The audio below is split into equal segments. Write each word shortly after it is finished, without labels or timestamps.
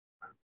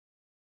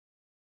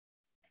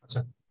আচ্ছা,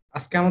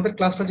 আজকে আমাদের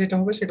ক্লাসটা যেটা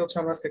হবে সেটা হচ্ছে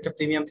আমরা আজকে একটা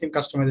প্রিমিয়াম থিম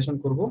কাস্টমাইজেশন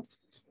করব।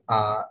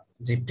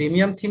 যে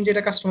প্রিমিয়াম থিম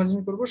যেটা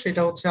কাস্টমাইজেশন করব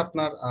সেটা হচ্ছে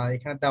আপনার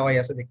এখানে দেওয়াই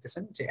আছে,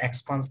 দেখতেছেন যে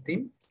এক্সপান্স থিম,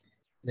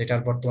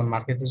 যেটার বর্তমান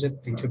মার্কেট হচ্ছে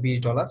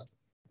 $320।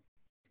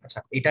 আচ্ছা,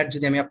 এটার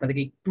যদি আমি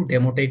আপনাদেরকে একটু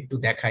ডেমোটা একটু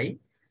দেখাই,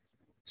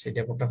 সেই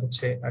ডেমোটা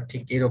হচ্ছে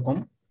ঠিক এরকম।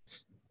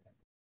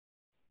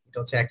 এটা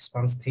হচ্ছে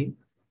এক্সপান্স থিম,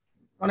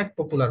 অনেক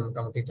পপুলার,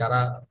 মোটামুটি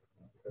যারা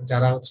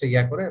যারা হচ্ছে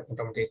ইয়া করে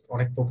মোটামুটি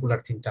অনেক পপুলার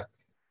থিমটা।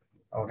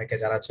 অনেকে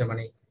যারা হচ্ছে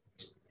মানে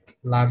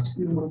লার্জ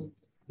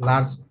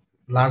লার্জ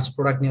লার্জ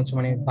প্রোডাক্ট নিয়ে হচ্ছে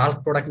মানে বাল্ক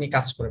প্রোডাক্ট নিয়ে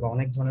কাজ করে বা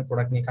অনেক ধরনের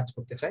প্রোডাক্ট নিয়ে কাজ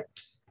করতে চায়,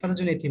 তাদের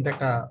জন্য এই থিমটা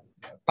একটা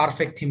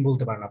পারফেক্ট থিম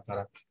বলতে পারেন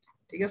আপনারা।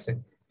 ঠিক আছে।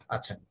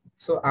 আচ্ছা,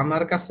 সো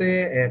আমার কাছে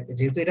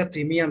যেহেতু এটা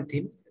প্রিমিয়াম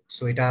থিম,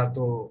 সো এটা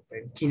তো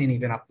কিনে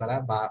নিবেন আপনারা,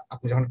 বা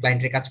আপনি যখন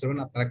ক্লায়েন্টের কাজ করবেন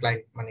আপনারা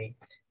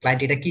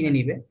ক্লায়েন্ট এটা কিনে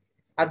নিবে।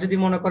 আর যদি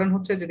মনে করেন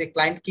হচ্ছে যদি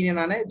ক্লায়েন্ট কিনে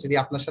না নেয়, যদি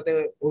আপনার সাথে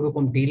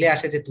ওরকম ডিলে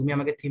আসে যে তুমি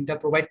আমাকে থিমটা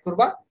প্রোভাইড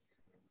করবা,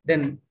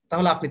 দেন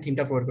তাহলে আপনি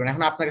থিমটা প্রোভাইড করেন।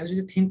 এখন আপনার কাছে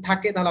যদি থিম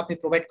থাকে তাহলে আপনি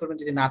প্রোভাইড করবেন,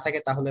 যদি না থাকে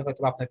তাহলে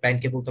হয়তো আপনার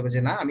ক্লায়েন্টকে বলতে হবে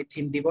যে না, আমি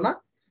থিম দিব না,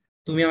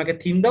 তুমি আমাকে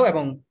থিম দাও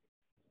এবং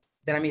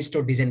দেন আমি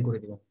স্টোর ডিজাইন করে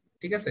দিব।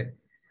 ঠিক আছে।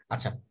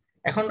 আচ্ছা,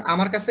 এখন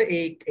আমার কাছে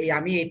এই এই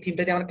আমি এই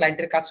থিমটা দিয়ে আমার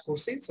ক্লায়েন্টের কাজ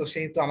করছি, তো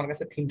সেহেতু আমার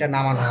কাছে থিমটা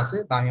নামানো আছে,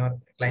 বা আমি আমার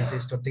ক্লায়েন্টের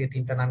স্টোর থেকে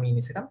থিমটা নামিয়ে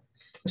নিয়েছিলাম।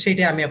 তো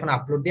সেইটাই আমি এখন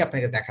আপলোড দিয়ে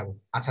আপনাকে দেখাবো।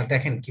 আচ্ছা,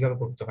 দেখেন কিভাবে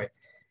করতে হয়।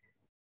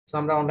 তো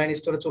আমরা অনলাইন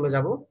স্টোরে চলে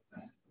যাব।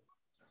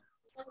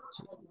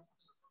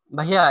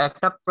 ভাইয়া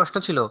একটা প্রশ্ন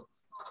ছিল।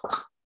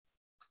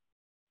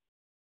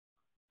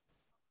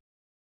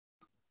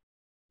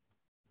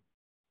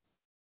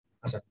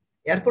 আচ্ছা,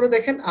 এরপরে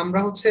দেখেন আমরা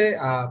হচ্ছে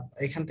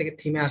এখান থেকে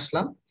থিমে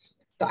আসলাম।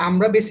 তো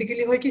আমরা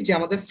বেসিক্যালি হয় কি যে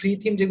আমাদের ফ্রি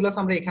থিম যেগুলো আছে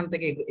আমরা এখান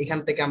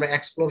থেকে আমরা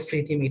এক্সপ্লোর ফ্রি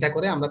থিম এটা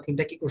করে আমরা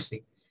থিমটা কি করছি,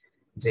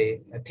 যে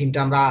থিমটা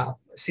আমরা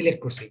সিলেক্ট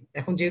করছি।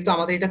 এখন যেহেতু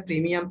আমাদের এটা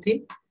প্রিমিয়াম থিম,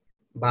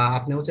 বা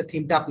আপনি হচ্ছে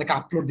থিমটা আপনাকে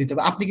আপলোড দিতে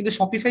হবে, আপনি কিন্তু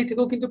শপিফাই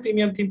থেকেও কিন্তু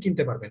প্রিমিয়াম থিম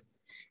কিনতে পারবেন।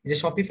 এই যে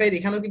শপিফাই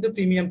এখানেও কিন্তু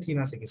প্রিমিয়াম থিম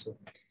আছে কিছু।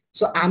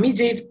 সো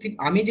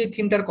আমি যে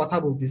থিমটার কথা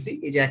বলতেছি,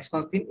 এই যে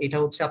এক্সপান্স থিম, এটা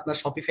হচ্ছে আপনার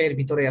শপিফাই এর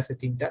ভিতরে আছে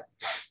থিমটা,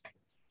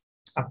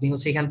 আপনি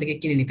হচ্ছে এখান থেকে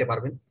কিনে নিতে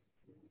পারবেন।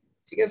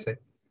 ঠিক আছে।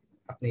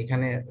 আপনি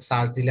এখানে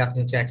সার্চ দিলে আপনি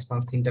হচ্ছে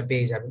এক্সপান্স থিমটা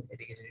পেয়ে যাবেন,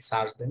 এদিকে যদি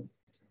সার্চ দেন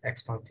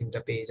এক্সপান্স থিমটা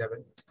পেয়ে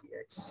যাবেন।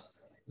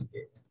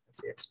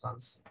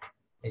 এক্সপান্স,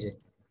 এই যে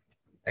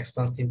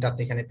এক্সপান্স থিমটা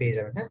আপনি এখানে পেয়ে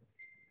যাবেন। হ্যাঁ,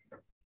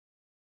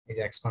 এই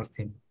যে এক্সপান্স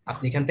থিম,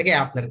 আপনি এখান থেকে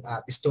আপনার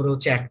স্টোরে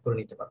হচ্ছে অ্যাড করে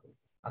নিতে পারবেন।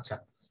 আচ্ছা,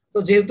 তো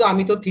যেহেতু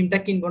আমি তো থিমটা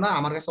কিনবো না,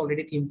 আমার কাছে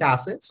অলরেডি থিমটা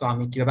আছে, সো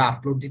আমি কিভাবে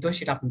আপলোড দিতে হয়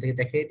সেটা আপনাদেরকে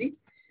দেখিয়ে দিই।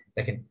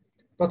 দেখেন,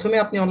 প্রথমে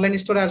আপনি অনলাইন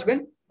স্টোরে আসবেন,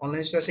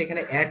 অনলাইন স্টোরে এসে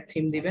এখানে অ্যাড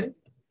থিম দিবেন,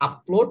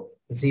 আপলোড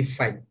জিপ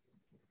ফাইল।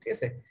 ঠিক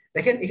আছে।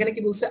 দেখেন এখানে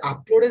কি বলছে,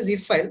 upload A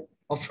zip file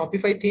of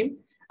Shopify theme,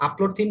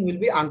 upload theme will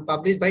be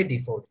unpublished by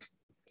default.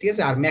 ঠিক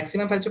আছে। আর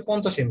ম্যাক্সিমাম ফাইল হচ্ছে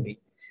 50 MB।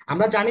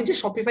 আমরা জানি যে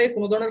শপিফাই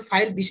কোনো ধরনের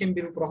ফাইল 20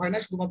 MB-র উপর হয় না,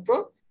 শুধুমাত্র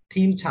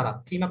থিম ছাড়া।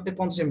 থিম আপনি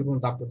 50 MB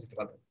পর্যন্ত আপলোড দিতে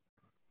পারবেন।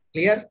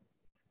 ক্লিয়ার?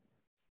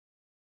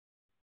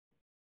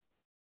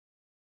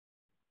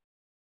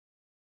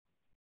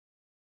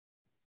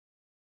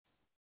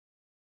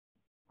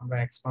 আমরা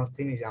এক্সপান্স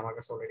থিম, এই যে আমার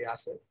কাছে অলরেডি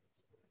আছে,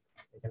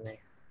 এখানে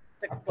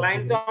আপলোড দিয়ে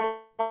ক্লায়েন্ট তো দিলাম।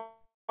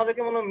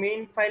 আমাদেরকে মনে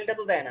মেইন ফাইলটা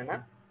তো দেয় না, না?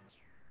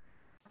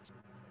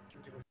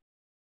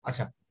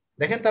 আচ্ছা,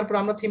 দেখেন তারপর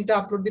আমরা থিমটা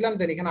আপলোড দিলাম,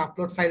 দেন এখানে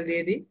আপলোড ফাইল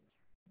দিয়ে দিই।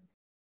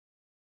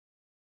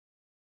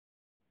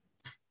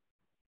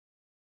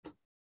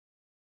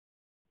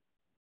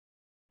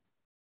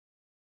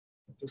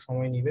 একটু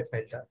সময় নিবে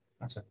ফাইলটা।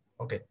 আচ্ছা,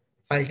 ওকে,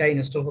 ফাইলটা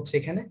ইনস্টল হচ্ছে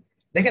এখানে।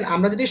 দেখেন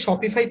আমরা যদি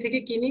শপিফাই থেকে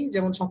কিনি,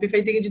 যেমন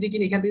শপিফাই থেকে যদি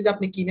কিনি, এখান থেকে যদি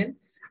আপনি কিনেন,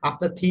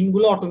 আপনার থিম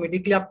গুলো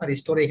অটোমেটিকলি আপনার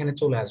স্টোরে এখানে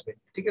চলে আসবে।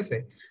 ঠিক আছে।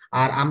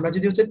 আর আমরা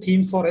যদি হচ্ছে থিম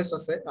ফরেস্ট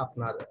আছে,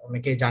 আপনার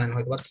অনেকেই জানেন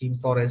হয়তো বা থিম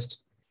ফরেস্ট।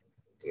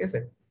 ঠিক আছে।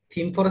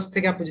 থিম ফরেস্ট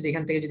থেকে আপনি যদি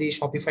এখান থেকে যদি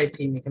শপিফাই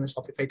থিম, এখানে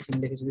শপিফাই থিম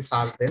দেখে যদি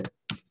সার্চ দেন,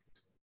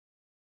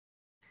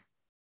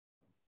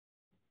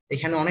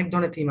 এখানে অনেক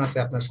ধরনের থিম আছে,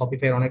 আপনার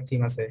শপিফাই অনেক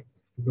থিম আছে,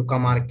 ডুকা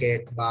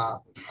মার্কেট বা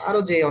আরো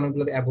যে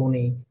অনেকগুলো,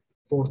 অ্যাবোনি,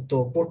 পোর্তো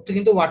পোর্তো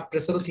কিন্তু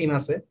ওয়ার্ডপ্রেসেরও থিম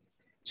আছে,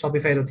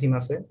 শপিফাইয়েরও থিম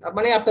আছে।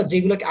 মানে আপনার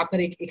যেগুলো আপনার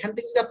এখান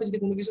থেকে যদি আপনি যদি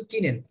কোনো কিছু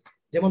কিনেন,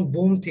 যেমন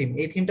বুম থিম,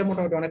 এই থিমটা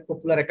মোটামুটি অনেক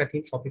পপুলার একটা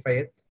থিম শপিফাই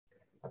এর।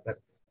 আপনার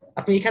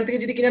আপনি এখান থেকে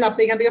যদি কিনেন,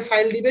 আপনি এখান থেকে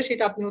ফাইল দিবে,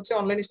 সেটা আপনি হচ্ছে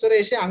অনলাইন স্টোরে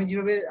এসে আমি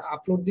যেভাবে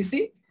আপলোড দিছি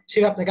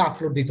সেভাবে আপনাকে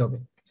আপলোড দিতে হবে।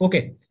 ওকে,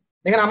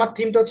 দেখেন আমার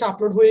থিমটা হচ্ছে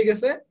আপলোড হয়ে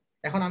গেছে।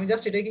 এখন আমি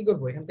জাস্ট এটাই কি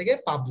করবো, এখান থেকে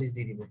পাবলিশ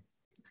দিয়ে দিব।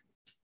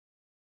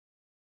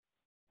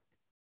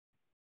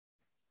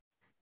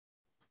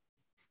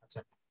 আচ্ছা,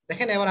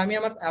 দেখেন এবার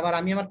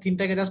আমি আমার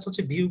থিমটাকে জাস্ট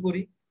হচ্ছে ভিউ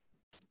করি।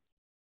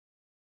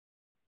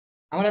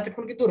 আমার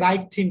এতক্ষণ কিন্তু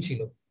রাইট থিম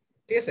ছিল।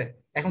 ঠিক আছে।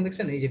 এখন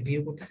দেখছেন এই যে ভিউ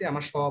করতেছি,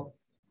 আমার সব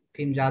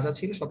থিম যা যা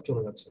ছিল সব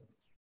চলে যাচ্ছে।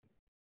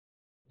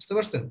 বুঝতে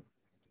পারছেন?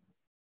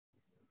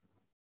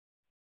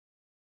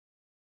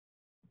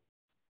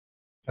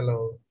 হ্যালো।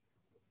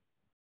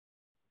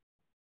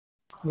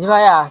 জি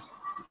ভাইয়া।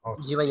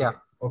 আচ্ছা, জি ঠিক ভাইয়া,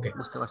 আছে, ওকে।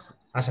 বুঝতে পারছি।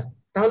 আচ্ছা,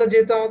 তাহলে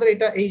যেহেতু আমাদের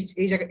এটা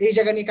এই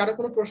জায়গা নিয়ে কারো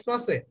কোনো প্রশ্ন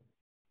আছে?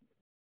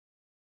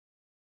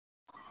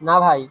 না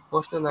ভাই,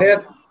 প্রশ্ন নাই। ভাইয়া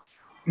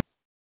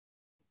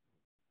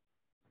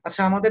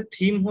আচ্ছা, আমাদের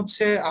থিম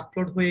হচ্ছে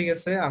আপলোড হয়ে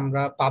গেছে,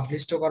 আমরা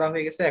পাবলিশও করা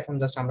হয়ে গেছে, এখন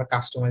জাস্ট আমরা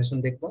কাস্টমাইজেশন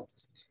দেখবো।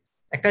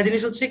 একটা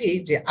জিনিস হচ্ছে কি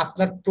যে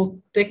আপনার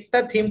প্রত্যেকটা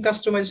থিম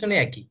কাস্টমাইজেশনে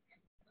একই,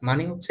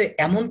 মানে হচ্ছে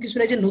এমন কিছু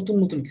নাই যে নতুন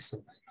নতুন কিছু।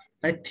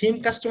 মানে থিম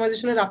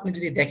কাস্টমাইজেশনের আপনি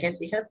যদি দেখেন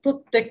এখানে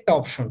প্রত্যেকটা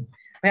অপশন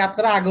ভাই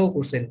আপনারা আগেও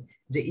করছেন,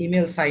 যে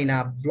email sign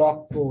up, blog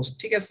post,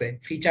 ঠিক আছে,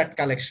 ফিচার্ড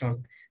কালেকশন,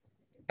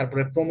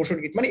 তারপরে প্রমোশন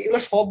কিট, মানে এগুলো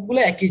সবগুলো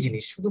একই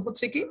জিনিস, শুধু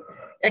হচ্ছে কি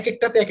এক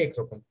একটাতে এক এক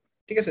রকম।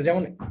 ঠিক আছে,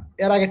 যেমন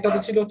এর আগেরটাতে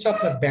ছিল হচ্ছে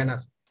আপনার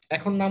ব্যানার,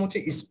 এখন নাম হচ্ছে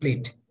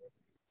স্প্লিট।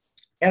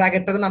 এর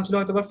আগেরটাতে নাম ছিল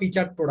হয়তো বা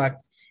ফিচার্ড প্রোডাক্ট,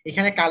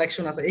 এখানে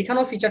কালেকশন আছে,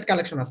 এখানেও ফিচার্ড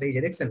কালেকশন আছে, এই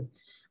যে দেখছেন।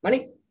 মানে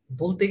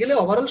বলতে গেলে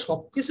ওভারঅল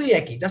সবকিছুই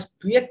একই, জাস্ট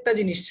দুই একটা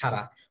জিনিস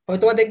ছাড়া।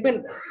 হয়তোবা দেখবেন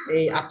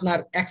এই আপনার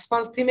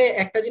এক্সপান্স থিমে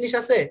একটা জিনিস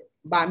আছে,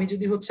 বা আমি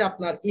যদি হচ্ছে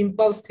আপনার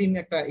ইম্পালস থিম,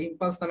 একটা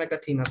ইম্পালস নামে একটা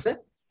থিম আছে,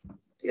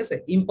 ঠিক আছে,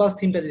 ইম্পালস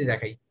থিমটা যদি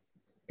দেখাই,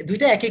 এই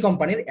দুইটা একই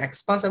কোম্পানির,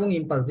 এক্সপান্স এবং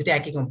ইম্পালস দুইটা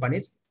একই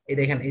কোম্পানির। এই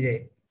দেখেন এই যে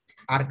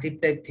আর্ক্রিপ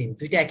টাইপ থিম,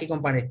 দুইটা একই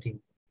কোম্পানির থিম,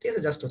 ঠিক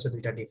আছে, জাস্ট হচ্ছে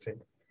দুইটা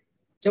ডিফারেন্ট।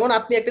 যেমন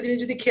আপনি একটা জিনিস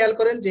যদি খেয়াল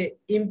করেন যে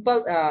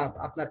ইম্পালস,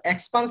 আপনার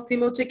এক্সপান্স থিম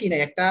হচ্ছে কি না,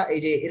 একটা এই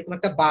যে এরকম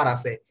একটা বার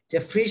আছে যে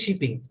ফ্রি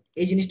শিপিং,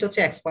 এই জিনিসটা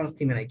হচ্ছে এক্সপান্স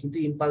থিমে নাই, কিন্তু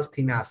ইম্পালস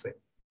থিমে আছে।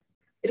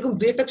 এরকম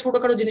দুই একটা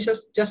ছোটখাটো জিনিস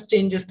জাস্ট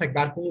চেঞ্জেস থাকবে,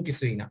 আর কোনো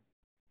কিছুই না।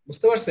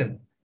 বুঝতে পারছেন?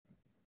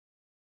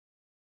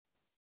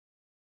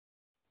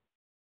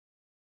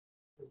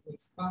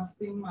 এক্সপান্স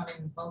থিম আর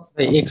ইম্পালস,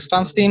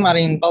 এক্সপান্স থিম আর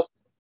ইম্পালস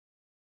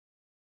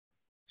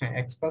হ্যাঁ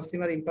এক্সপান্স থিম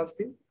আর ইম্পালস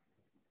থিম।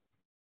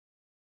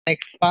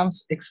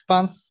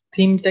 এক্সপান্স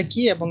থিমটা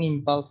কি এবং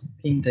ইম্পালস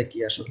থিমটা কি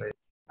আসলে?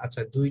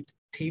 আচ্ছা, দুই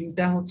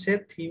থিমটা হচ্ছে,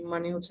 থিম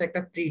মানে হচ্ছে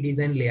একটা প্রি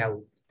ডিজাইন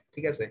লেআউট,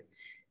 ঠিক আছে।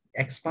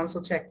 এক্সপান্স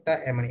হচ্ছে একটা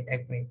মানে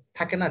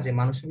থাকে না যে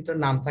মানুষের ভিতরে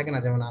নাম থাকে না,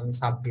 যেমন আমি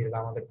সাব্বির, বা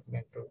আমাদের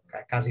মেট্রো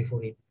কাজী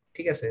ফরিদ,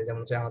 ঠিক আছে,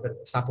 যেমন যে আমাদের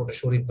সাপোর্টে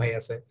শরীফ ভাই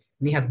আছে,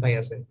 নিহাত ভাই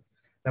আছে,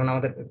 যেমন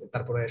আমাদের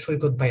তারপরে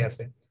সৈকত ভাই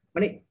আছে।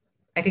 মানে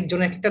এক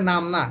একজনের এক একটা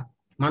নাম না,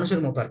 মানুষের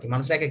মতো আর কি,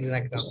 মানুষের এক একজন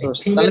এক একটা নাম। বুঝতে এই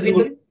পারছি। থিমের তাহলে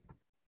ভিতরে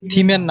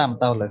থিমের নাম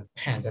তাহলে?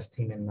 হ্যাঁ জাস্ট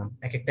থিমের নাম,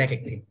 এক একটা এক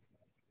এক থিম,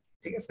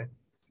 ঠিক আছে।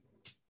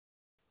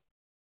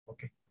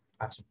 ওকে,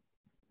 আচ্ছা,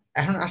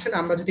 এখন আসেন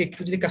আমরা যদি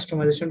একটু যদি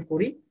কাস্টমাইজেশন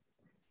করি।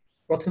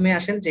 প্রথমে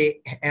আসেন যে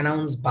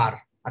অ্যানাউন্স বার।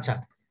 আচ্ছা,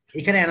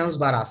 এখানে অ্যানাউন্স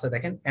বার আছে,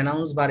 দেখেন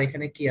অ্যানাউন্স বার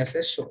এখানে কি আছে,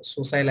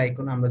 সোশ্যাল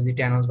আইকন। আমরা যদি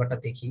অ্যানাউন্স বারটা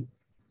দেখি,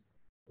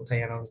 কোথায়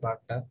অ্যানাউন্স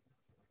বারটা,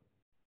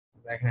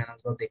 আমরা এখানে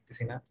অ্যানাউন্স বার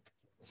দেখতেছি না।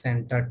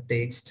 সেন্টার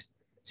টেক্সট,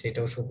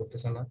 সেটাও শো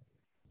করতেছে না।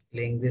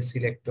 ল্যাঙ্গুয়েজ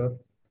সিলেক্টর,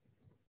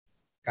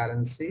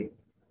 কারেন্সি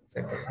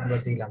আমরা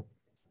দিলাম,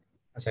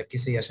 আচ্ছা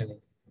কিছুই আসেনি।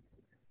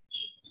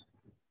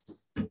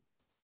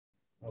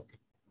 ওকে,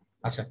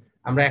 আচ্ছা,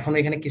 আমরা এখন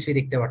এখানে কিছুই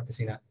দেখতে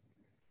পারতেছি না।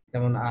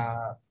 যেমন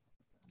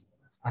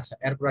আচ্ছা,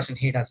 এরপর আসেন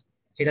হেডার।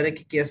 হেডারে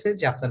কি কি আছে,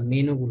 যে আপনার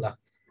মেনু গুলা,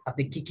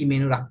 আপনি কি কি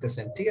মেনু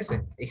রাখতেছেন, ঠিক আছে,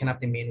 এখানে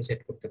আপনি মেনু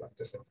সেট করতে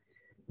পারতেছেন।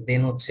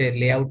 দেন হচ্ছে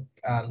layout,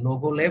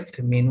 logo left,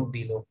 menu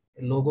below.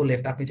 Logo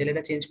left আপনি চাইলে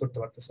এটা চেঞ্জ করতে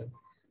পারতেছেন।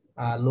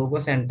 লোগো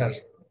সেন্টার,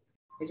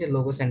 এই যে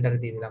লোগো সেন্টারে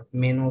দিয়ে দিলাম,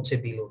 মেনু হচ্ছে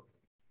বিলো,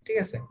 ঠিক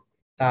আছে।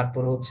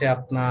 তারপর হচ্ছে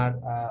আপনার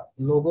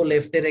লোগো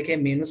লেফটে রেখে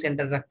মেনু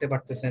সেন্টার রাখতে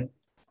পারতেছেন।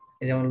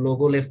 এই যেমন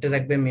লোগো লেফটে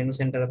রাখবে, মেনু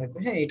সেন্টারে থাকবে,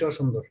 হ্যাঁ এটাও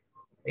সুন্দর,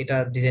 এটা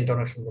ডিজাইনটা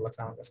অনেক সুন্দর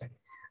লাগছে আমার কাছে।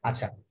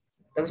 আচ্ছা,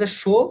 তারপর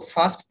show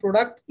first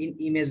product in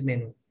image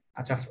menu.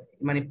 আচ্ছা,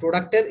 মানে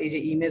প্রোডাক্টের এই যে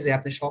ইমেজে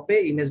আপনি শপে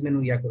ইমেজ মেনু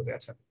ইয়া করবে।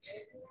 আচ্ছা,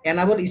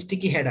 এনাবল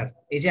স্টিকি হেডার,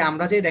 এই যে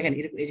আমরা যে দেখেন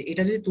এই যে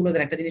এটা যদি তুলে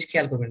দেন, একটা জিনিস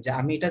খেয়াল করবেন, যে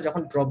আমি এটা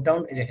যখন ড্রপ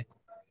ডাউন, এই দেখেন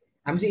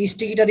আমি যে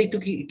স্টিকিটা একটু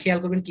খেয়াল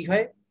করবেন কি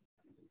হয়,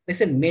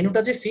 দেখছেন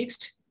মেনুটা যে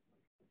ফিক্সড,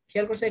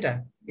 খেয়াল করছেন এটা,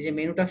 এই যে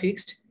মেনুটা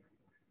ফিক্সড,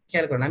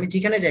 খেয়াল করেন আমি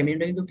যেখানে যাই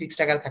মেনুটা কিন্তু ফিক্সড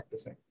আকারে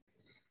থাকতেছে।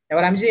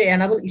 এবার আমি যে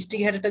এনাবল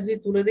স্টিকি হেডারটা যদি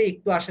তুলে দিই,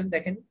 একটু আসেন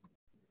দেখেন,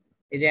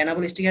 এই যে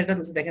এনাবল স্টিকি হেডারটা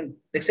দেখেন,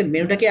 দেখছেন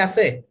মেনুটা কি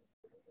আছে,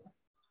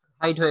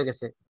 হাইড হয়ে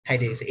গেছে। হাইড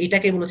হয়ে গেছে।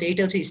 এইটাকে বলেছে,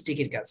 এইটা হচ্ছে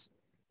স্টিকির কাজ,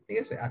 ঠিক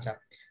আছে। আচ্ছা,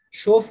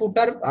 show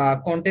footer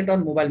content on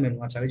mobile menu.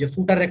 আচ্ছা, ওই যে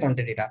ফুটারের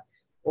কন্টেন্ট, এটা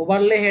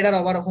overlay header,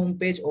 over home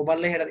page,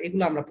 overlay header,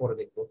 এগুলো আমরা পরে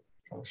দেখবো,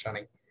 সমস্যা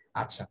নাই।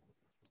 আচ্ছা,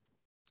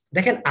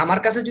 দেখেন আমার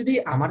যদি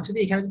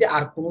এখানে যদি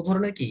আর কোনো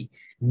ধরনের কি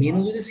মেনু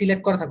যদি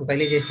সিলেক্ট করা থাকতো,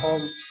 তাহলে যে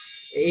হোম,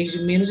 এই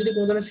মেনু যদি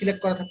কোনো ধরনের সিলেক্ট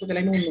করা থাকতো,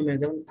 তাহলে আমি অন্য মেনু,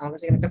 যেমন আমার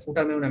কাছে এখানে একটা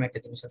ফুটার মেনু নামে একটা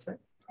জিনিস আছে,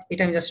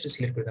 এটা আমি জাস্ট একটু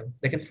সিলেক্ট করে দিলাম।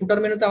 দেখেন ফুটার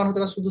মেনুতে আমার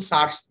হয়তো বা শুধু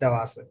সার্চ দেওয়া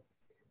আছে,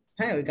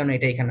 হ্যাঁ ওই কারণে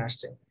এটা এখানে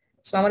আসছে।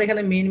 সো আমার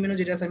এখানে মেইন মেনু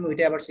যেটা আছে আমি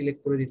ওইটা আবার সিলেক্ট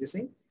করে দিতেছি।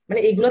 মানে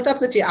এগুলাতে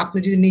আপনি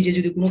যদি নিজে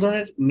যদি কোনো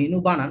ধরনের মেনু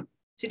বানান,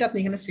 সেটা আপনি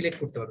এখানে সিলেক্ট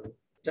করতে পারবেন,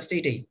 জাস্ট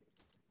এইটাই।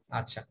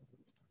 আচ্ছা,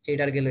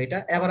 হেডার গেল এটা।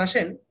 এবার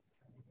আসেন,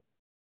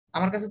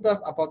 আমার কাছে তো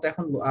আপাতত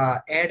এখন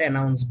অ্যাড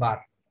অ্যানাউন্স বার।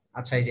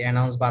 আচ্ছা, এই যে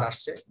অ্যানাউন্স বার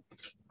আসছে,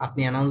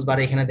 আপনি অ্যানাউন্স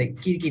বারে এখানে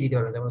কি কি দিতে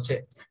পারবেন, যেমন হচ্ছে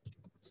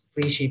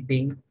ফ্রি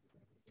শিপিং,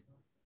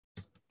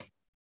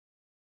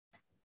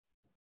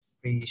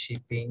 ফ্রি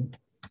শিপিং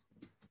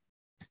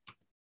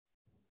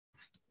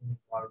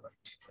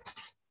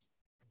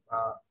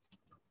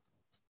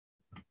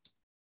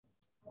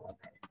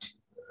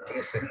ঠিক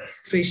আছে,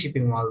 ফ্রি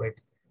শিপিং ওয়ার্ল্ড।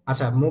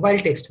 আচ্ছা, মোবাইল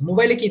টেক্সট,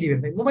 মোবাইলে কি দিবেন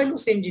ভাই, মোবাইলও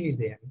সেম জিনিস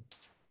দেই আমি,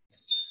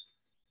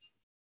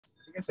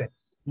 ঠিক আছে,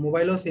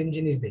 মোবাইলও সেম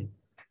জিনিস দেই,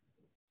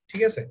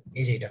 ঠিক আছে,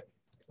 এই যে এটা।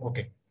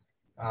 ওকে,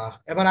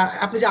 এবার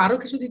আপনি যে আরো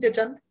কিছু দিতে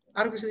চান,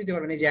 আরো কিছু দিতে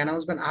পারবেন, এই যে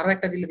অ্যানাউন্সমেন্ট আরো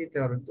একটা দিলে দিতে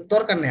পারবেন। তো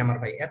দরকার নেই আমার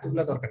ভাই,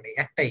 এতগুলা দরকার নেই,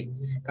 একটাই,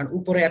 কারণ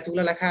উপরে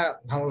এতগুলা লেখা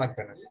ভালো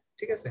লাগবে না।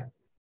 ঠিক আছে,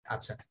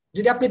 আচ্ছা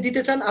যদি আপনি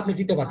দিতে চান আপনি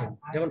দিতে পারবেন,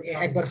 যেমন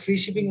একবার ফ্রি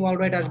শিপিং ওয়ার্ল্ড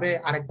ওয়াইড আসবে,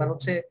 আরেকবার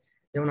হচ্ছে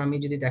যেমন আমি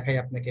যদি দেখাই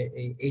আপনাকে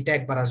এইটা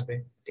একবার আসবে।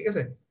 ঠিক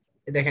আছে,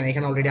 এই দেখেন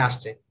এখানে অলরেডি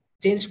আসছে,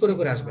 চেঞ্জ করে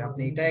করে আসবে,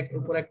 আপনি এটা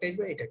উপর একটা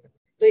আসবে, এটা একটা।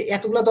 তো এই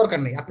এতগুলা দরকার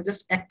নেই, আপনি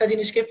জাস্ট একটা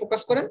জিনিসকে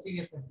ফোকাস করেন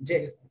যে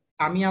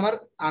আমি আমার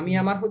আমি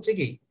আমার হচ্ছে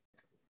কি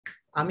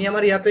আমি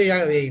আমার ইয়াতে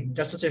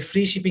জাস্ট হচ্ছে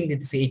ফ্রি শিপিং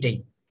দিতেছি এইটাই।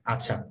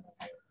 আচ্ছা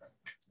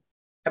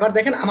এবার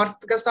দেখেন আমার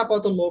কাছে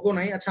আপাতত লোগো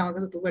নাই, আচ্ছা আমার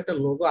কাছে তবু একটা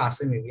লোগো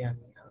আছে মেবি,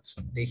 আমি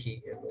দেখি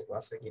লোগো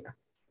আছে কিনা,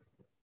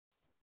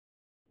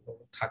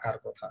 logo থাকার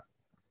কথা,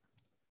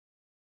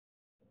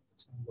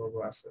 লোগো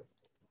আছে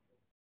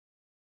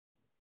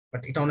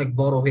বাট এটা অনেক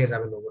বড় হয়ে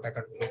যাবে লোগোটা,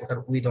 কারণ লোগোটার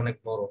উইথ অনেক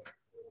বড়।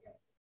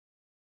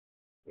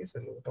 ঠিক আছে,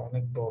 লোগোটা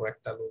অনেক বড়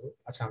একটা লোগো।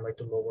 আচ্ছা আমরা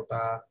একটু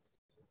লোগোটা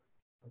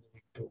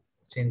একটু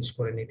চেঞ্জ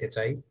করে নিতে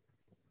চাই।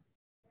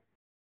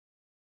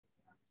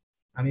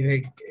 আমি ভাই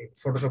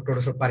ফটোশপ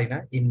টোটোশপ পারি না,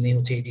 এমনি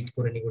হচ্ছে এডিট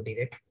করে নিব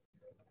ডিরেক্ট।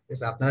 ঠিক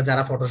আছে, আপনারা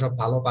যারা ফটোশপ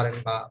ভালো পারেন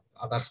বা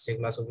আদার্স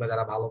যেগুলো আছে ওগুলো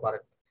যারা ভালো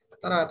পারেন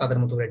তারা তাদের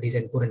মতো করে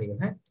ডিজাইন করে নেবেন।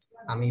 হ্যাঁ,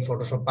 আমি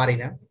ফটোশপ পারি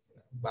না,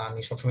 বা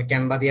আমি সবসময়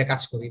ক্যানভা দিয়ে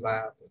কাজ করি, বা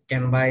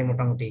ক্যানভাই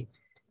মোটামুটি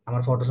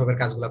আমার ফটোশপের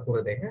কাজগুলো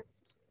করে দেয়। হ্যাঁ,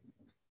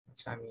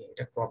 আচ্ছা আমি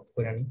এটা ক্রপ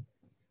করে নিই।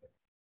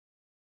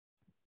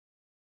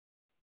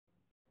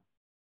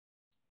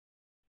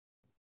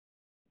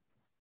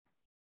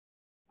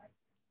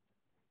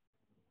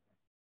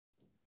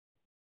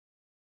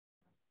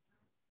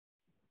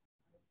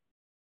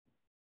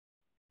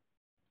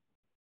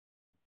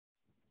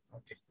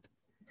 ওকে,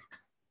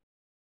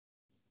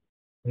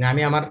 মানে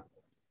আমি আমার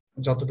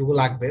যতটুকু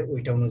লাগবে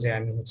ওইটা অনুযায়ী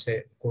আমি হচ্ছে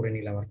করে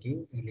নিলাম আর কি,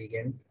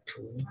 ইলিগেন্ট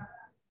টু।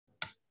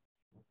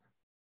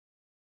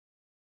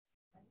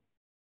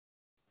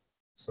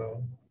 সো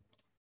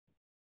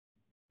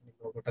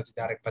লোগোটা যদি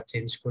আরেকবার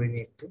চেঞ্জ করে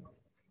নিই একটু।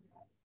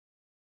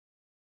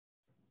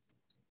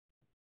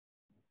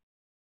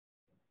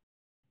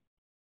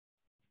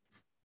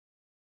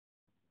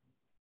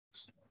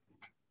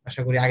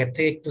 আশা করি আগের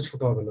থেকে একটু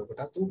ছোট হবে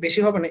লোগোটা, তো বেশি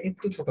হবে না,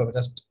 একটু ছোট হবে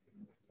জাস্ট,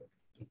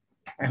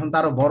 এখন তো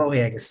আরো বড়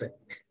হয়ে গেছে।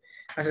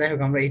 আচ্ছা যাই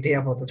হোক আমরা এটাই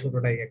আপাতত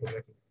ছোটটাই ইয়ে করে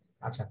রাখি।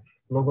 আচ্ছা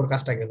লোগোর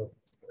কাজটা গেল,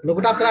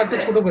 লোগোটা আপনারা একটু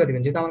ছোট করে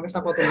দিবেন, যেহেতু আমার কাছে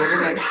আপাতত লোগো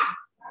নাই,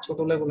 ছোট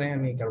লোগো নাই,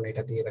 আমি এই কারণে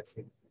এটা দিয়ে রাখছি।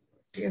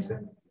 ঠিক আছে,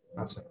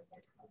 আচ্ছা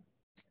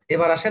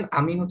এবার আসেন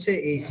আমি হচ্ছে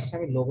এই, আচ্ছা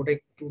আমি লোগোটা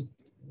একটু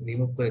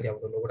রিমুভ করে দেবো,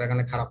 লোগোটা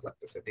এখানে খারাপ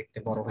লাগতেছে, দেখতে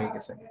বড় হয়ে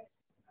গেছে।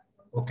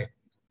 ওকে,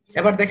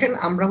 এবার দেখেন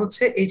আমরা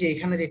হচ্ছে এই যে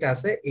এখানে যেটা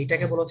আছে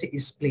এইটাকে বলা হচ্ছে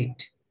স্প্লিট।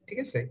 ঠিক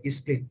আছে,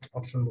 স্প্লিট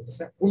অপশন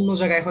বলতেছে, অন্য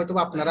জায়গায় হয়তো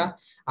বা আপনারা,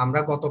 আমরা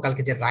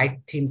গতকালকে যে রাইট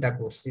থিমটা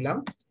করছিলাম,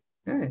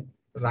 হ্যাঁ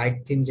রাইট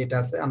থিম যেটা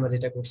আছে আমরা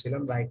যেটা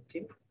করছিলাম রাইট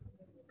থিম,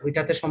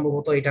 ওইটাতে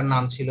সম্ভবত এটার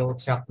নাম ছিল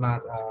হচ্ছে আপনার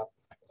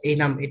এই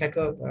নাম,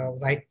 এটাকে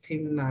রাইট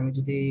থিম না, আমি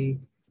যদি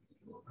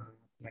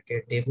আপনাকে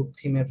ডেবুট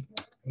থিমের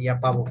ইয়া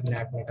পাবো কিনা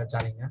এখন এটা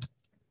জানি না,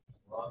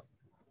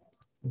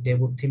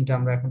 ডেবুট থিমটা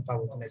আমরা এখন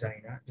পাবো কিনা জানি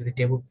না, যদি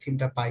ডেবুট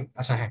থিমটা পাই,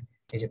 আচ্ছা হ্যাঁ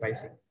এই যে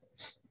পাইছি।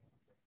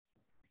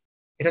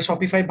 এটা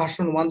শপিফাই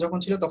ভার্সন 1 যখন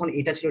ছিল তখন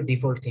এটা ছিল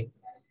ডিফল্ট থিম,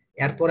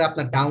 এরপরে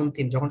আপনার ডাউন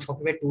থিম যখন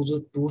শপিফাই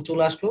 2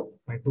 চলে আসলো,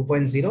 মানে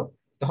 2.0,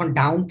 তখন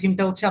ডাউন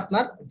থিমটা হচ্ছে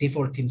আপনার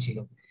ডিফল্ট থিম ছিল।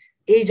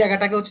 এই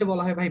জায়গাটাকে হচ্ছে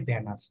বলা হয় ভাই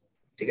ব্যানার।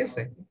 ঠিক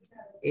আছে,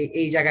 এই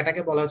এই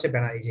জায়গাটাকে বলা হচ্ছে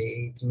ব্যানার, এই যে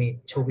এই তুমি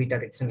ছবিটা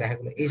দেখছেন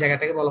লেখাগুলো, এই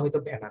জায়গাটাকে বলা হয়তো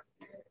ব্যানার।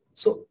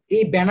 সো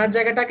এই ব্যানার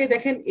জায়গাটাকে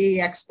দেখেন এই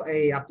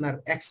আপনার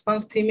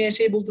এক্সপান্স থিমে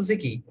এসে বলতেছে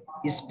কি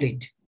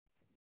স্প্লিট,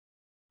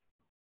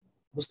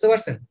 বুঝতে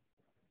পারছেন?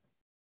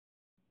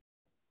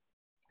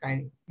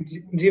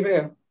 জি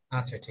ভাইয়া।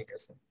 আচ্ছা ঠিক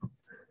আছে,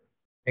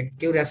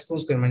 কেউ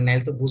রেসপন্স করেন, মানে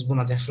নাইলে তো বুঝবো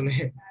না যে আসলে।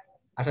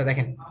 আচ্ছা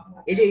দেখেন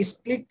এই যে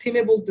স্প্লিট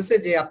থিমে বলতেছে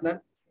যে আপনার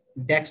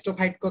ডেস্কটপ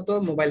হাইট কত,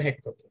 মোবাইল হাইট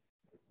কত।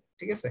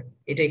 ঠিক আছে,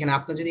 এটা এখানে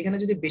আপনার যদি এখানে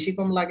যদি বেশি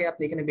কম লাগে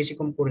আপনি এখানে বেশি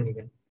কম করে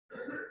নেবেন।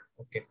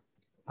 ওকে,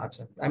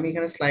 আচ্ছা আমি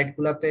এখানে স্লাইড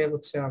গুলাতে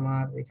হচ্ছে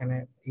আমার এখানে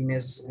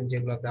ইমেজ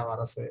যেগুলো দেওয়ার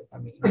আছে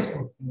আমি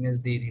ইমেজ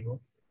দিয়ে দিব।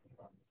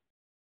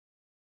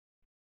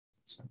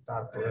 আচ্ছা,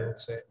 তারপরে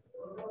হচ্ছে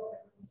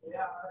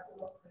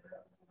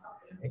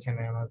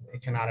এখানে আমার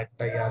এখানে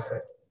আরেকটা ইয়ে আছে,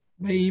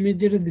 ভাই ইমেজ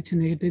যেটা দিচ্ছেন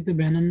এটাই তো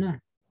ব্যানার না?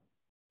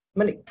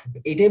 মানে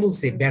এটাই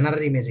বলছি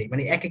ব্যানারের ইমেজে,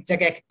 মানে এক এক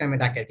জায়গায় এক এক নামে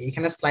ডাকে আর কি।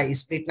 এখানে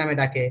স্প্লিট নামে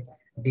ডাকে,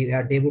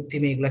 ডেবুট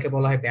থিমে এগুলাকে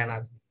বলা হয়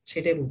ব্যানার,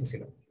 সেটাই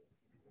বলতেছিলাম,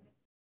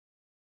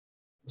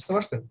 বুঝতে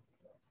পারছেন?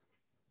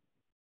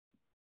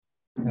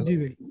 হ্যালো, জি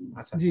ভাই।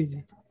 আচ্ছা জি জি।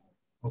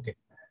 ওকে,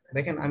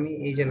 দেখেন আমি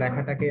এই যে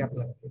লেখাটাকে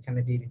আপনার এখানে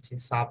দিয়ে দিচ্ছি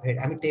সাব হেড,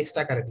 আমি টেক্সট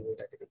আকারে দিব,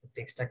 এটাকে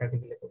টেক্সট আকারে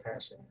দিলে কোথায়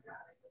আসে,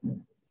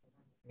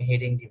 আমি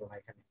হেডিং দিব না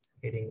এখানে,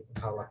 হেডিং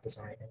ভালো লাগতেছে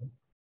না এখানে,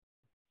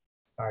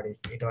 সরি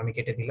এটা আমি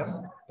কেটে দিলাম,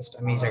 জাস্ট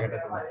আমি এই জায়গাটা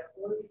দিলাম।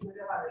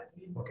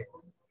 ওকে,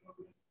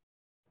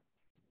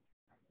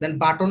 দেন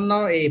বাটন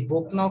নাও, এই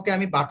বুক নাওকে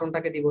আমি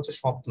বাটনটাকে দিব হচ্ছে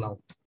শপ নাও,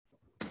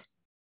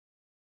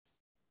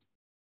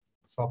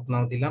 শপ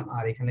নাও দিলাম,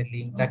 আর এখানে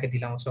লিঙ্কটাকে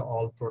দিলাম হচ্ছে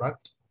অল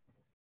প্রোডাক্ট।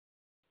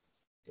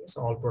 ঠিক আছে,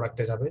 অল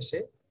প্রোডাক্টে যাবে সে,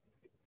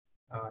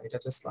 এটা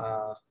হচ্ছে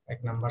 1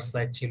 নাম্বার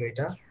স্লাইড ছিল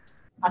এটা,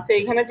 আচ্ছা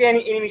এখানে যে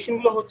অ্যানিমেশন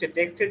গুলো হচ্ছে,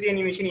 টেক্সটের যে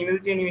অ্যানিমেশন,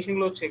 ইমেজের যে অ্যানিমেশন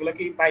গুলো হচ্ছে, এগুলো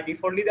কি বাই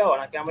ডিফল্টলি দেওয়া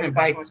নাকি আমাদের হ্যাঁ,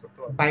 কাস্টমাইজ করতে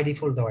পারবো? বাই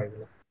ডিফল্ট দেওয়া,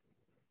 এগুলো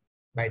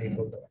বাই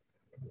ডিফল্ট দেওয়া,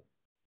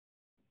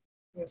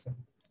 ঠিক আছে।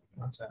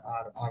 আচ্ছা,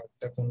 আর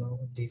একটা কোনো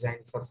design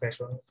for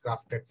fashion,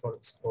 crafted for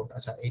sport,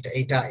 আচ্ছা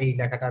এইটা এই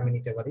লেখাটা আমি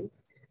নিতে পারি,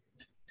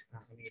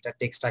 আমি এটা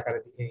টেক্সট আকারে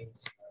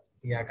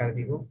এই আকারে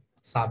দিব,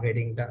 সাব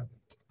হেডিংটা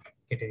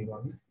কেটে দিব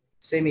আমি।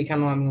 সেম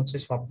এখানেও আমি হচ্ছে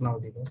স্বপ্নাও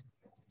দিব,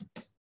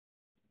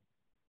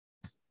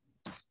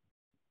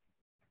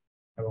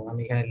 এবং আমি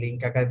এখানে লিংক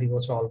আকারে দিব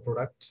হচ্ছে অল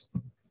প্রোডাক্ট।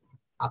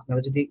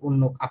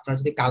 আপনারা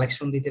যদি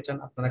কালেকশন দিতে চান,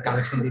 আপনারা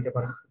কালেকশন দিতে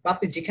পারেন, বা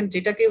আপনি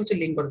যেটাকে হচ্ছে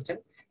লিংক করতে চান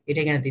এটা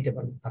এখানে দিতে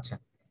পারেন। আচ্ছা,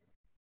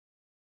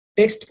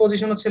 টেক্সট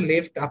পজিশন হচ্ছে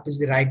লেফট, আপনি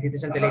যদি রাইট দিতে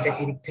চান তাহলে এটা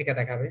এদিক থেকে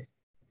দেখাবে।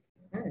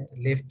 হ্যাঁ,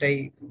 লেফটটাই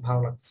ভালো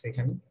লাগছে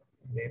এখানে,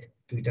 লেফট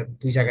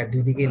দুই জায়গায়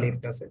দুই দিকে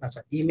লেফট আছে। আচ্ছা,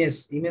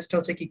 ইমেজটা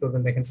হচ্ছে কি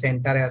করবেন, দেখেন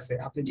সেন্টারে আছে,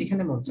 আপনি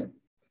যেখানে মন চান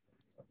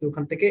আপনি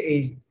ওখান থেকে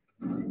এই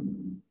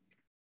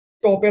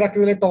টপে রাখতে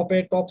দিলে টপে,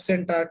 top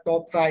centre,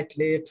 top right,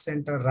 left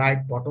centre, right,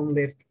 bottom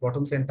left,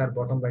 bottom centre,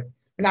 bottom right,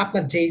 মানে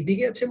আপনার যেই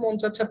দিকে আছে মন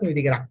চাচ্ছে আপনি ওই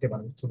দিকে রাখতে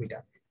পারেন ছবিটা।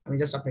 আমি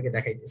জাস্ট আপনাকে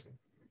দেখাইতেছি,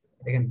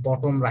 দেখেন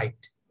বটম রাইট,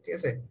 ঠিক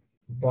আছে,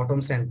 বটম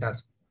সেন্টার।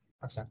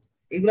 আচ্ছা,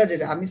 এগুলা যে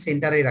আমি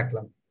সেন্টারেই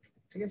রাখলাম,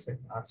 ঠিক আছে।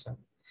 আচ্ছা,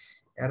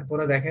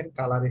 এরপরে দেখেন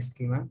কালার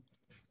স্কিমা,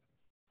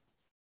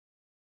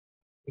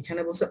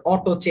 এখানে বলছে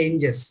অটো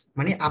চেঞ্জেস,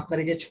 মানে আপনার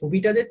এই যে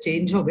ছবিটা যে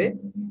চেঞ্জ হবে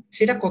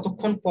সেটা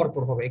কতক্ষণ পর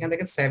পর হবে, এখানে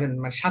দেখেন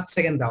 7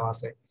 সেকেন্ড দেওয়া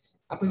আছে।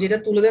 আপনি যেটা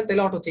তুলে দেন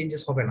তাহলে অটো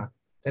চেঞ্জেস হবে না,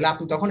 তাহলে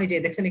আপনি তখন এই যে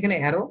দেখছেন এখানে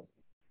অ্যারো,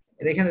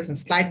 এখানে দেখছেন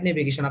স্লাইড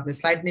নেভিগেশন, আপনি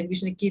স্লাইড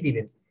নেভিগেশনে কি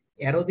দিবেন,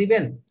 অ্যারো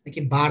দিবেন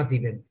নাকি বার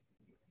দিবেন,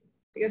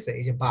 ঠিক আছে,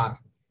 এই যে বার,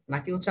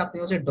 নাকি হচ্ছে আপনি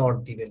হচ্ছে ডট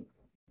দিবেন,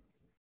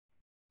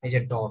 এই যে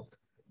ডট,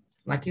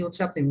 নাকি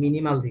হচ্ছে আপনি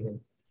মিনিমাল দিবেন,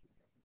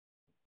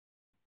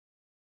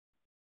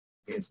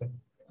 ঠিক আছে।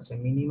 আচ্ছা,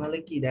 মিনিমালে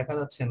কি দেখা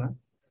যাচ্ছে না,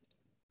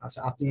 আচ্ছা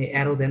আপনি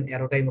অ্যারো দেন,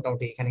 অ্যারোটাই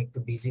মোটামুটি এখানে একটু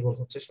ভিজিবল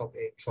হচ্ছে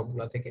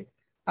সবগুলা থেকে।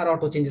 আর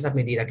অটো চেঞ্জেস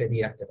আপনি দিয়ে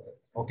রাখতে পারেন।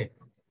 ওকে,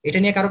 এটা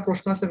নিয়ে কারো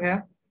প্রশ্ন আছে ভাইয়া,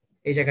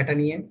 এই জায়গাটা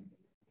নিয়ে?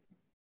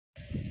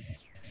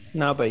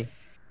 না ভাই।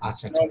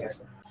 আচ্ছা ঠিক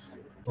আছে,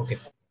 ওকে।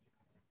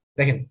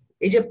 দেখেন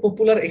এই যে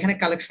পপুলার এখানে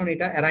কালেকশন,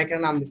 এটা এরা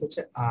এখানে নাম দিচ্ছে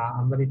হচ্ছে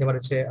আমরা দিতে পারি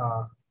হচ্ছে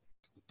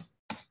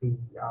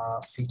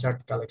ফিচার্ড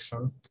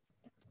কালেকশন,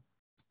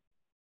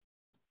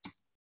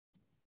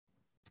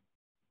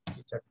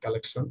 ফিচার্ড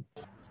কালেকশন।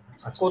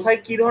 আচ্ছা, কোথায়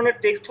কি ধরনের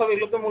টেক্সট হবে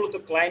এগুলো তো মূলত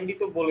ক্লায়েন্টই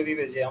তো বলে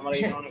দিবে যে আমার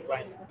এই হ্যাঁ ধরনের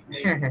ক্লায়েন্ট।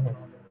 হ্যাঁ হ্যাঁ হ্যাঁ।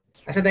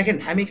 আচ্ছা দেখেন,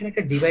 আমি এখানে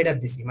একটা ডিভাইডার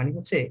দিছি, মানে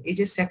হচ্ছে এই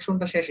যে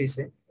সেকশনটা শেষ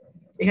হয়েছে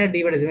এখানে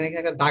ডিভাইডার দিবেন,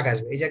 এখানে একটা দাগ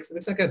আসবে, এই যে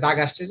দেখছেন একটা দাগ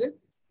আসছে যে,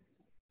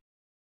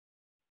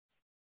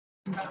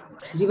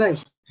 জি ভাই।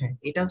 হ্যাঁ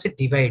এটা হচ্ছে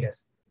ডিভাইডার,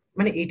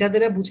 মানে এটা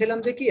দ্বারা বুঝালাম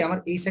যে কি আমার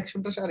এই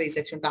সেকশনটা আর এই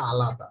সেকশনটা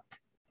আলাদা,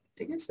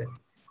 ঠিক আছে।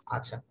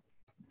 আচ্ছা,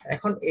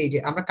 এখন এই যে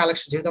আমরা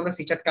কালেকশন, যেহেতু আমরা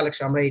ফিচার্ড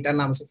কালেকশন, আমরা এটার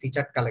নাম হচ্ছে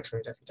ফিচার্ড কালেকশন,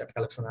 এটা ফিচার্ড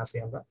কালেকশনে আছি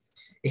আমরা,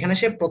 এখানে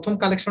সে প্রথম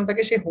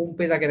কালেকশনটাকে সে হোম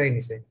পেজ আগে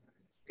নিছে,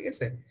 ঠিক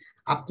আছে।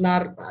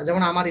 আপনার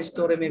যেমন আমার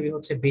স্টোরে মেবি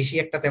হচ্ছে বেশি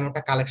একটা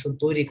তেমনটা কালেকশন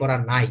তৈরি করা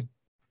নাই,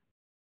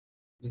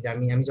 যদি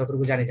আমি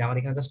যতটুকু জানি যে আমার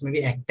এখানে জাস্ট মেবি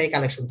একটাই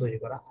কালেকশন তৈরি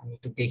করা, আমি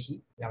একটু দেখি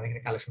যে আমার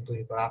এখানে কালেকশন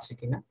তৈরি করা আছে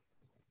কিনা।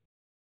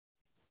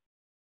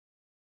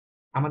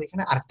 আমার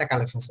এখানে আরেকটা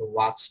কালেকশন আছে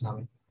ওয়াচ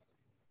নামে,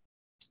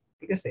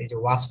 ঠিক আছে, এই যে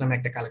ওয়াচ নামে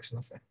একটা কালেকশন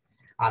আছে,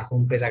 আর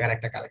হোম পেজ আগার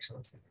একটা কালেকশন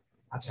আছে।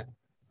 আচ্ছা,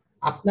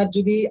 আপনার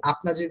যদি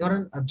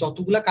ধরেন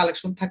যতগুলা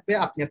কালেকশন থাকবে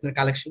আপনি আপনার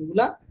কালেকশন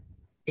গুলা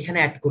এখানে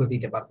অ্যাড করে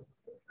দিতে পারবেন,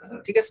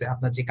 ঠিক আছে।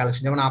 আপনার যে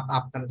কালেকশন, যেমন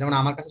আপনার যেমন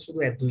আমার কাছে শুধু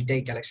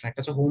দুইটাই কালেকশন, একটা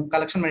হচ্ছে হোম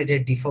কালেকশন মানে যে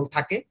ডিফল্ট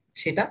থাকে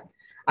সেটা,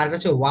 আর একটা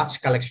হচ্ছে ওয়াচ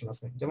কালেকশন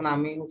আছে, যেমন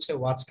আমি হচ্ছে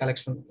ওয়াচ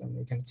কালেকশন,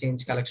 এখানে চেঞ্জ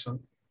কালেকশন,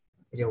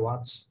 এই যে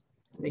ওয়াচ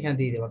এখানে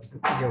দিয়ে দিতে পারছি,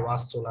 এই যে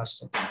ওয়াচ চলে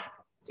আসছে,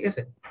 ঠিক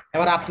আছে।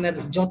 এবার আপনার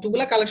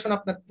যতগুলা কালেকশন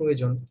আপনার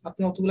প্রয়োজন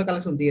আপনি অতগুলা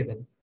কালেকশন দিয়ে দেন,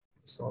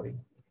 সরি।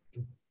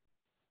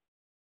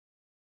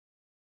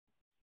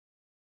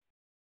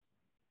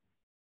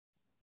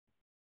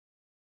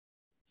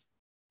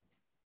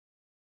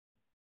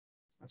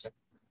 আচ্ছা,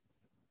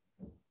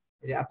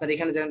 এই যে আপনার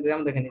এখানে যেমন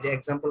যেমন দেখেন এই যে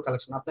এক্সাম্পল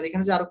কালেকশন, আপনার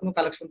এখানে যে আরো কোনো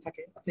কালেকশন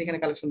থাকে আপনি এখানে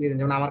কালেকশন দিয়ে দেন,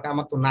 যেমন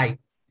আমার তো নাই,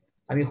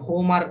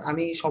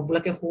 আমি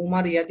সবগুলাকে হোম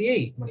আর ইয়া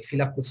দিয়েই মানে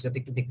ফিল আপ করছি যাতে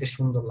একটু দেখতে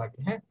সুন্দর লাগে।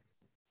 হ্যাঁ,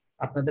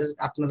 আপনাদের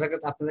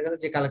কাছে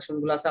যে কালেকশন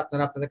গুলো আছে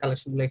আপনারা আপনাদের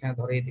কালেকশন গুলো এখানে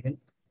ধরিয়ে দিবেন,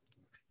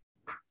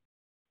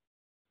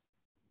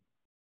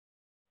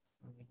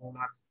 হোম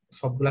আর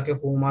সবগুলাকে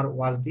হোম আর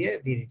ওয়াচ দিয়ে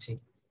দিচ্ছি,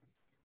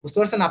 বুঝতে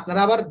পারছেন। আপনারা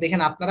আবার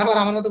দেখেন, আপনারা আবার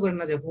আমার মতো করেন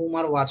না যে হোম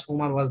আর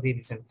ওয়াচ দিয়ে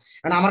দিচ্ছেন,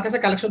 কারণ আমার কাছে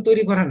কালেকশন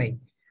তৈরি করা নেই,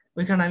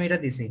 ওইখানে আমি এটা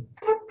দিছি।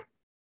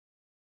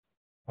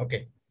 ওকে,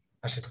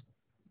 আসলে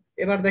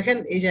এবার দেখেন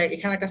এই যে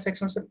এখানে একটা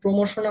সেকশন আছে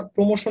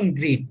প্রমোশন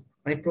গ্রিড,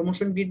 মানে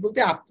প্রমোশন গ্রিড বলতে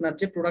আপনার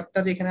যে প্রোডাক্টটা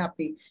যেখানে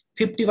আপনি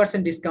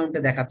 50% ডিসকাউন্টে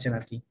দেখাচ্ছেন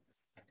আর কি,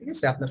 ঠিক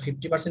আছে, আপনার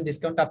 50%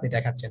 ডিসকাউন্ট আপনি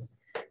দেখাচ্ছেন।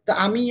 তো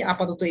আমি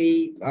আপাতত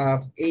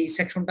এই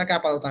সেকশনটাকে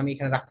আপাতত আমি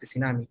এখানে রাখতেছি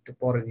না, আমি একটু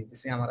পরে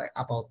দিতেছি, আমার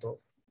আপাতত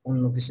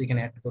অন্য কিছু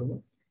এখানে অ্যাড করবো,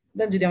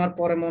 দেন যদি আমার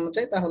পরে মনে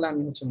চাই তাহলে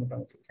আমি হচ্ছে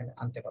মোটামুটি এখানে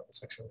আনতে পারবো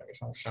সেকশনটাকে,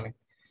 সমস্যা নেই।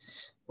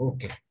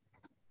 ওকে,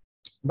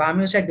 বা আমি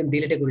হচ্ছে একদম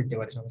ডিলিটে করে দিতে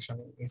পারি, সমস্যা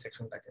নেই এই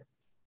সেকশনটাকে।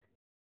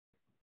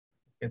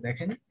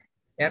 দেখেন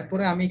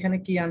এরপরে আমি এখানে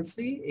কি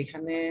আনছি,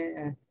 এখানে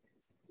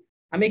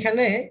আমি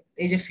এখানে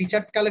এই যে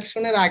ফিচার্ড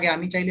কালেকশনের আগে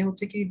আমি চাইলে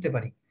হচ্ছে কি দিতে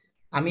পারি,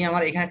 আমি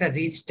আমার এখানে একটা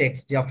রিচ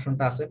টেক্সট যে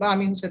অপশনটা আছে, বা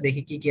আমি হচ্ছে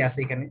দেখি কি কি আছে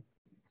এখানে,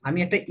 আমি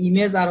একটা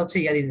ইমেজ আর হচ্ছে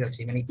ইয়া দিতে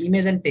চাচ্ছি, মানে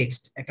ইমেজ এন্ড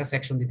টেক্সট একটা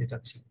সেকশন দিতে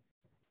চাচ্ছি,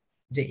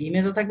 যে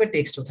ইমেজও থাকবে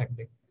টেক্সটও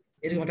থাকবে,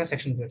 এরকম একটা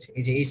সেকশন দিতে চাচ্ছি,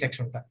 এই যে এই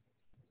সেকশনটা।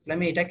 তাহলে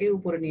আমি এটাকে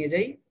উপরে নিয়ে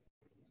যাই,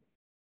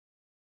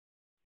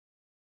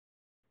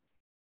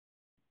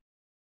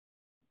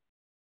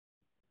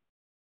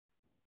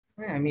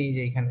 হ্যাঁ আমি এই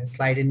যে এখানে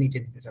স্লাইডের নিচে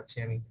দিতে চাচ্ছি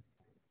আমি,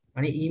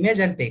 মানে ইমেজ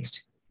এন্ড টেক্সট।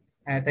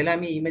 হ্যাঁ তাহলে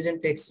আমি ইমেজ এন্ড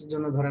টেক্সটের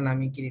জন্য ধরেন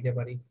আমি কি দিতে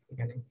পারি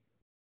এখানে,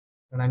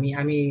 কারণ আমি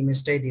আমি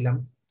ইমেজটাই দিলাম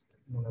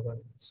মনে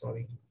করেন,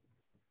 সরি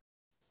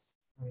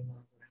আমি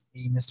মনে করেন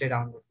এই ইমেজটাই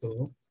ডাউনলোড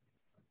করবো,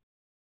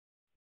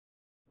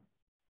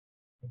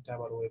 এটা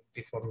আবার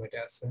ওয়েবপি ফরম্যাটে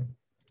আছে।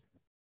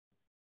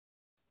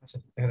 আচ্ছা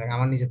দেখা যাক,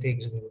 আমার নিজে থেকে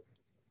কিছু দেবো,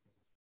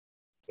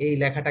 এই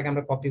লেখাটাকে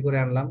আমরা কপি করে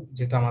আনলাম,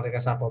 যেহেতু আমাদের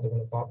কাছে আপাতত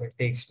কোনো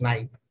টেক্সট নাই,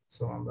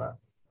 সো আমরা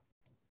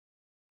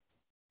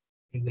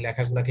এই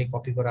লেখাগুলাকে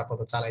কপি করে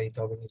আপাতত চালাই দিতে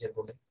হবে নিজের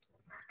বলে।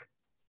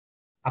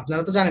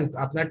 আপনারা তো জানেন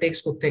আপনারা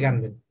টেক্সট কোত্থেকে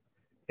আনবেন,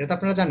 এটা তো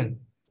আপনারা জানেন,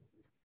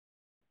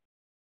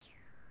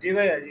 জি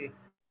ভাইয়া জি।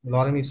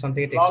 লরেম ইপসন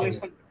থেকে টেক্সট লাল আনবেন।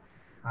 ইসলাম।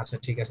 আচ্ছা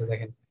ঠিক আছে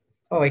দেখেন,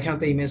 ও এখানে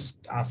তো ইমেজ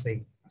আছেই।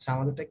 আচ্ছা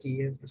আমাদেরটা কি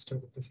স্টোর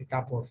করতেছি,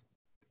 কাপড়,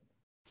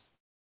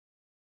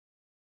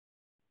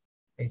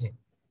 এই যে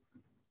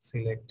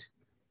সিলেক্ট।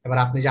 এবার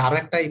আপনি যে আরো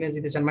একটা ইমেজ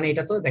দিতে চান, মানে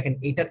এটা তো দেখেন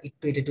এইটার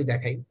একটু এটা একটু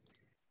দেখাই,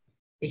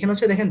 এখানে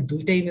হচ্ছে দেখেন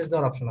দুইটা ইমেজ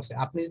দেওয়ার অপশন আছে,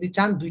 আপনি যদি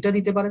চান দুইটা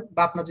দিতে পারেন,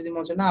 বা আপনার যদি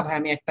মনে হয় না ভাই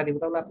আমি একটা দিব,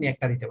 তাহলে আপনি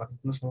একটা দিতে পারেন,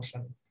 কোনো সমস্যা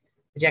নেই।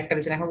 এই যে একটা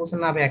দিচ্ছেন, এখন বলছেন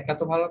না ভাই একটা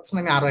তো ভালো লাগছে না,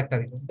 আমি আরো একটা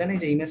দিব, দেন এই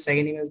যে ইমেজ,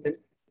 সেকেন্ড ইমেজ দেন,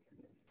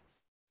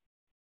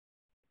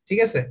 ঠিক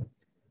আছে,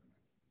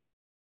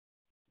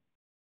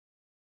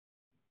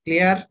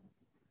 ক্লিয়ার?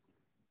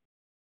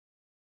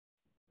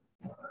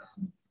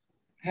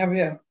 হ্যাঁ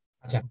ভাইয়া।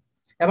 আচ্ছা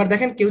এবার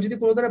দেখেন কেউ যদি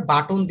কোনো ধরনের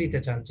বাটন দিতে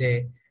চান, যে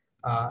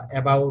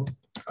অ্যাবাউট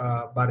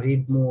বা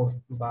রিড মোর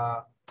বা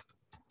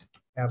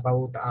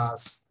অ্যাবাউট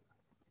আস,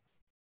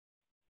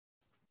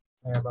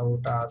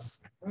 অ্যাবাউট আস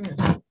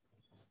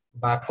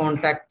বা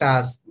কন্ট্যাক্ট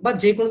আস, বা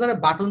যে কোনো ধরনের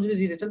বাটন যদি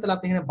দিতে চান, তাহলে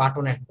আপনি এখানে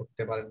বাটন অ্যাড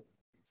করতে পারেন,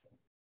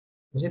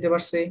 বুঝতে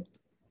পারছি?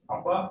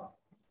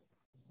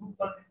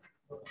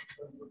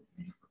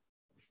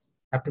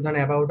 আপনি ধরেন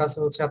অ্যাবাউট আস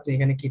হচ্ছে আপনি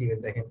এখানে কি দিবেন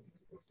দেখেন,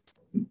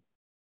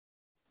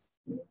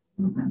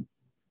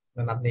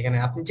 আপনি এখানে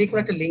আপনি যে কোনো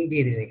একটা লিংক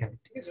দিয়ে দিন এখানে,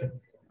 ঠিক আছে,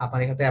 আপনার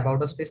এখানে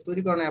অ্যাবাউট আস পেজ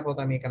তৈরি করেন, আপাতত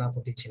আমি এখানে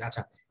আপনি দিচ্ছি না।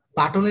 আচ্ছা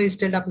বাটনের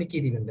স্টাইলটা আপনি কি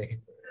দিবেন দেখেন,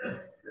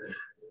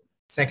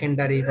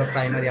 সেকেন্ডারি বা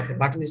প্রাইমারি, আপনি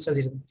বাটন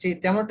স্টাইল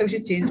তেমন একটা বেশি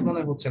চেঞ্জ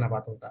মনে হচ্ছে না,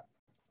 বাটনটা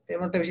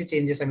তেমন একটা বেশি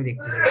চেঞ্জেস আমি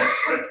দেখতেছি না,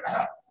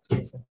 ঠিক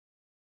আছে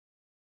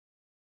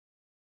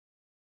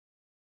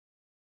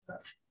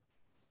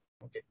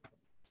ওকে।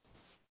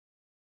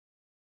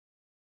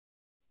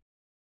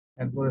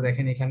 এরপরে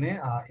দেখেন এখানে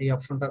এই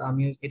অপশনটা,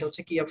 আমি এটা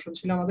হচ্ছে কি অপশন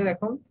ছিল আমাদের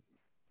এখন,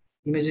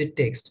 ইমেজ উইথ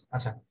টেক্সট।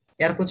 আচ্ছা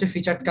এরপর হচ্ছে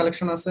ফিচার্ড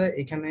কালেকশন আছে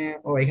এখানে,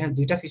 ও এখানে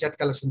দুইটা ফিচার্ড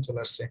কালেকশন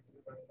চলে আসছে,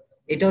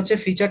 এটা হচ্ছে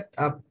ফিচার্ড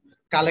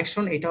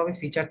কালেকশন, এটা হবে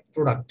ফিচার্ড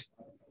প্রোডাক্ট,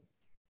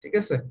 ঠিক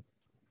আছে,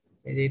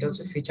 এই যে এটা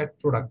হচ্ছে ফিচার্ড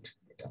প্রোডাক্ট,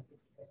 এটা,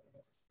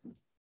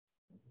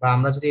 বা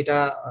আমরা যদি এটা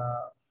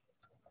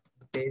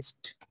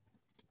বেস্ট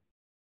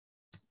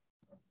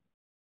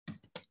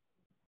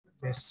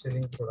বেস্ট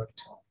সেলিং প্রোডাক্ট,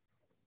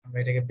 আমরা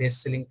এটাকে বেস্ট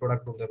সেলিং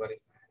প্রোডাক্ট বলতে পারি।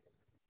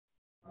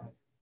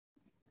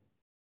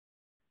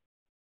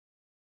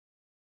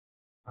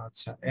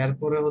 আচ্ছা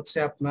এরপরে হচ্ছে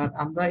আপনার,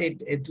 আমরা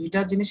এই দুইটা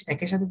জিনিস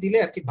একই সাথে দিলে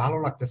আর কি ভালো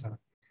লাগতেছে না,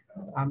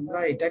 আমরা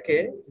এটাকে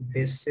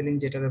বেস্ট সেলিং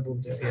যেটা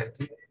বলতেছি আর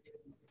কি,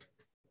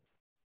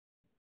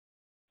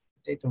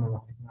 এটাই তো মনে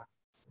হয় না,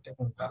 এটা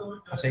কোনটা,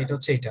 আচ্ছা এটা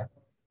হচ্ছে এটা,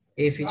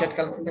 এই ফিচার্ড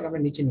কালেকশনটাকে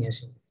আমরা নিচে নিয়ে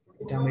আসি,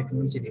 এটা আমরা একটু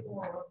নিচে দিব,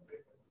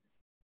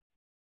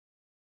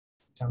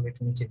 এটা আমরা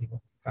একটু নিচে দিব,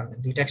 কারণ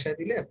দুইটা একসাথে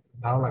দিলে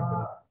ভালো লাগবে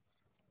না।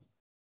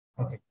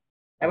 ওকে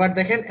এবার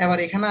দেখেন, এবার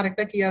এখানে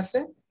আরেকটা কি আছে,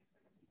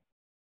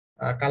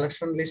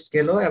 কালেকশন লিস্ট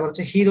গেল, এবার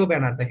হচ্ছে হিরো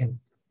ব্যানার, দেখেন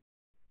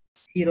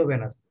হিরো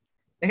ব্যানার,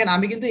 দেখেন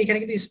আমি কিন্তু এখানে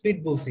কিন্তু স্প্লিট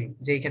বলছি,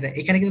 যে এখানে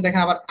এখানে কিন্তু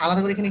দেখেন আবার আলাদা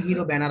করে এখানে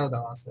হিরো ব্যানারও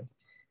দেওয়া আছে,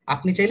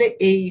 আপনি চাইলে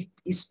এই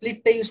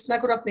স্প্লিটটা ইউজ না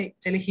করে আপনি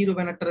চাইলে হিরো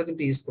ব্যানারটাও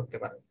কিন্তু ইউজ করতে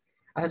পারেন।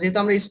 আচ্ছা যেহেতু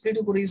আমরা স্প্লিট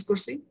উপরে ইউজ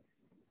করছি,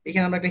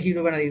 এখানে আমরা একটা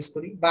হিরো ব্যানার ইউজ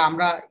করি, বা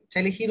আমরা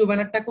চাইলে হিরো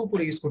ব্যানারটাকে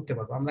উপরে ইউজ করতে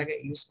পারবো, আমরা আগে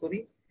ইউজ করি,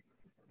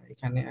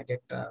 এখানে আগে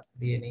একটা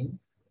দিয়ে নিই,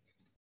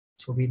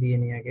 ছবি দিয়ে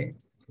নিই আগে,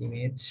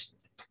 ইমেজ,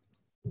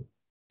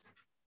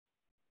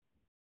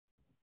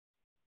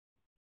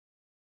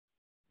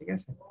 ঠিক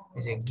আছে,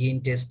 এই যে gain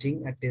testing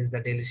R test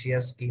the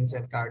delicious gains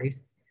and Cardiff,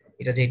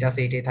 এটা যেটা আছে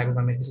এটাই থাকবে,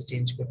 আমি কিছু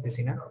চেঞ্জ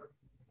করতেছি না।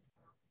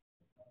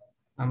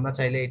 আমরা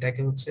চাইলে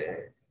এটাকে হচ্ছে,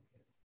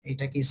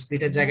 এটাকে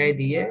স্প্লিটের জায়গায়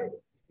দিয়ে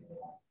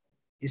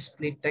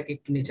স্প্লিটটাকে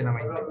একটু নিচে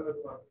নামাই দিতে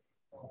পারি,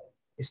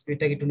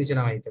 স্প্লিটটাকে একটু নিচে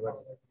নামাই দিতে পারি,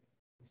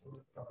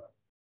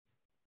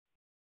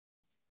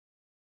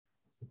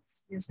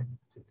 ঠিক আছে।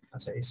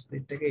 আচ্ছা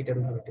স্প্লিটটাকে এটার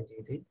উপর একটু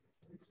দিয়ে দিই,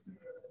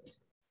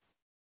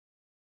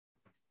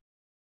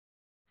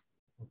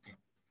 ওকে।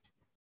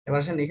 এবার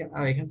আসেন এখানে,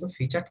 এখানে তো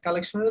ফিচার্ড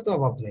কালেকশনের তো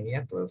অভাব নেই,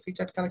 এত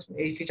ফিচার্ড কালেকশন,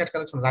 এই ফিচার্ড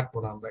কালেকশন রাখবো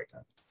না আমরা এটা,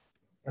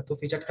 এত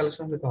ফিচার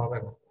কালেকশন হলে তো হবে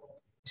না,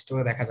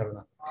 স্টোরে দেখা যাবে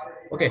না।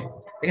 ওকে,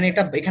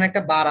 এখানে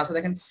একটা বার আছে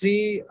দেখেন, ফ্রি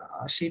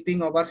শিপিং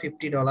ওভার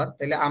 $50।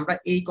 তাহলে আমরা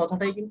এই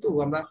কথাটাই কিন্তু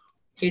আমরা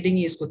হেডিং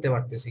ইউজ করতে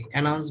পারতেছি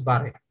অ্যানাউন্স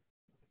বারে।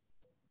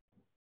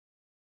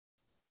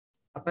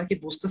 আপনারা কি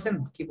বুঝতেছেন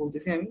কি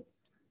বলতেছি আমি?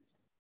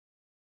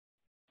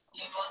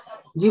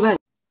 জি ভাই।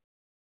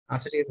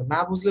 আচ্ছা ঠিক আছে, না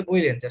বুঝলে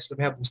বললেন যে আসলে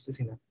ভাইয়া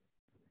বুঝতেছি না।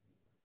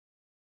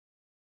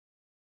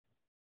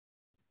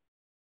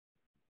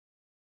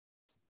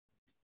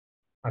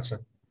 আচ্ছা,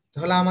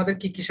 তাহলে আমাদের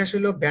কি কি শেষ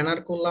হইলো? ব্যানার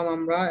করলাম,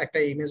 আমরা একটা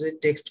ইমেজে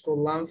টেক্সট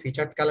করলাম,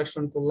 ফিচার্ড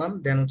কালেকশন করলাম,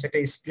 দেন হচ্ছে একটা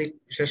স্প্লিট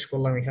শেষ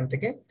করলাম এখান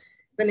থেকে।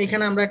 দেন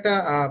এখানে আমরা একটা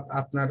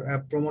আপনার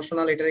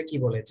প্রমোশনাল, এটারে কি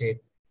বলে যে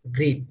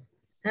গ্রিড,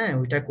 হ্যাঁ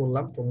ওইটা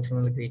করলাম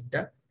প্রমোশনাল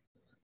গ্রিডটা।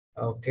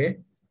 ওকে,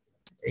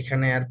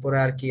 এখানে এরপরে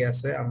আর কি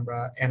আছে, আমরা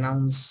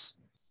অ্যানাউন্স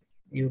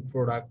ইউর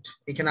প্রোডাক্ট।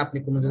 এখানে আপনি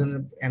কোনো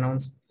ধরনের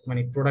অ্যানাউন্স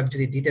মানে প্রোডাক্ট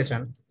যদি দিতে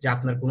চান, যে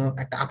আপনার কোনো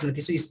একটা আপনার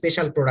কিছু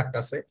স্পেশাল প্রোডাক্ট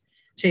আছে,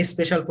 সেই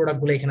স্পেশাল প্রোডাক্ট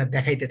গুলো এখানে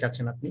দেখাইতে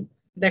চাচ্ছেন, আপনি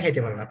দেখাইতে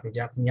পারেন। আপনি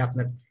যে আপনি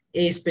আপনার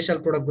এই স্পেশাল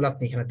প্রোডাক্ট গুলো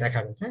আপনি এখানে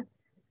দেখাবেন, হ্যাঁ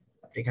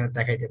আপনি এখানে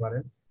দেখাইতে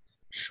পারেন।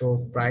 শো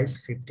প্রাইস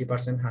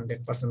 50%,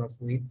 100% অফ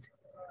উইথ,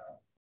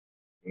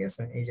 ঠিক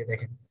আছে। এই যে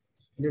দেখেন,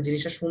 কিন্তু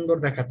জিনিসটা সুন্দর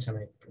দেখাচ্ছে না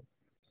একটু,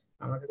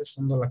 আমার কাছে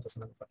সুন্দর লাগতেছে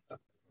না ব্যাপারটা।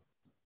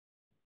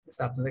 ঠিক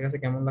আছে, আপনাদের কাছে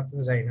কেমন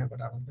লাগতেছে জানি না,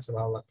 বাট আমার কাছে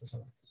ভালো লাগতেছে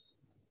না।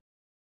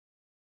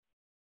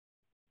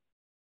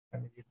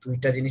 মানে যে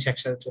দুইটা জিনিস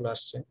একসাথে চলে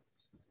আসছে,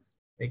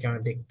 এই কারণে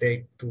দেখতে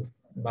একটু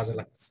বাজে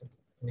লাগতেছে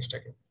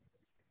জিনিসটাকে।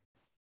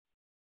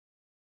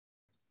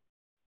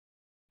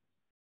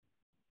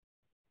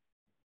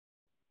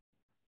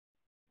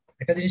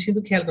 একটা জিনিস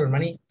কিন্তু খেয়াল করুন,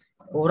 মানে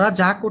ওরা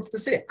যা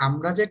করতেছে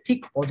আমরা যে ঠিক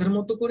ওদের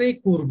মতো করেই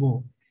করব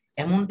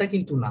এমনটা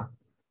কিন্তু না।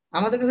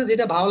 আমাদের কাছে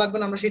যেটা ভালো লাগবে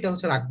না আমরা সেটা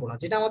হচ্ছে রাখবো না,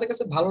 যেটা আমাদের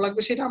কাছে ভালো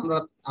লাগবে সেটা আমরা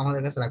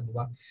আমাদের কাছে রাখবো,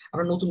 বা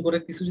আমরা নতুন করে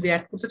কিছু যদি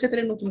অ্যাড করতে চাই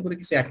তাহলে নতুন করে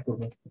কিছু অ্যাড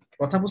করবো।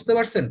 কথা বুঝতে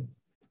পারছেন?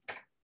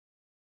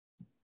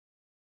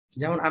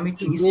 যেমন আমি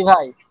একটু জি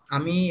ভাই।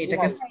 আমি জি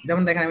এটাকে ভাই।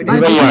 যেমন দেখেন আমি ভাই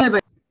এটা, বুঝি নাই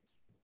ভাই।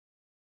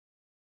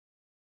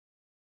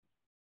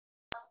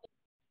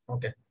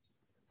 ওকে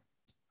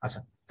আচ্ছা,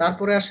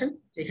 তারপরে আসেন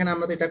এখানে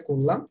আমরা তো এটা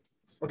করলাম।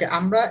 ওকে,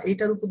 আমরা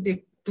এটার উপর দিয়ে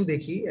একটু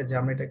দেখি যে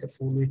আমরা এটাকে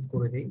ফুল উইথ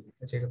করে দিই।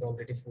 আচ্ছা, এটা তো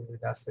অলরেডি ফুল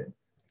উইথ আছে,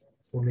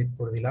 ফুল উইথ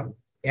করে দিলাম।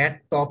 অ্যাড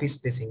টপ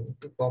স্পেসিং,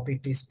 একটু টপ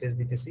একটু স্পেস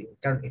দিতেছি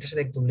কারণ এটার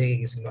সাথে একদম লেগে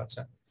গেছিল।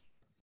 আচ্ছা,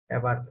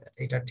 এবার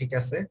এটা ঠিক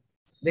আছে।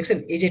 দেখছেন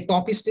এই যে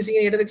টপ স্পেসিং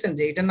এর এটা দেখছেন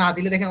যে এটা না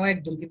দিলে দেখেন আমার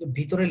একদম কিন্তু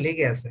ভিতরে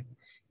লেগে আছে।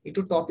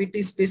 একটু টপ একটু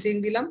স্পেসিং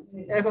দিলাম,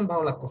 এখন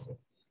ভালো লাগতেছে।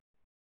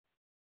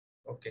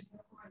 ওকে,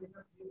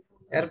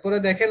 এরপরে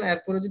দেখেন,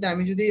 এরপরে যদি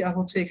আমি যদি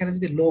হচ্ছে এখানে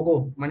যদি লোগো,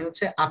 মানে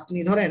হচ্ছে আপনি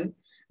ধরেন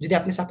যদি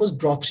আপনি সাপোজ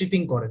ড্রপ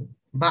শিপিং করেন,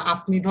 বা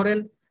আপনি ধরেন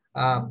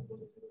আহ,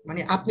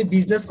 মানে আপনি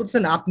বিজনেস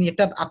করছেন, আপনি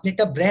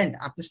একটা ব্র্যান্ড,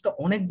 আপনার সাথে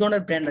অনেক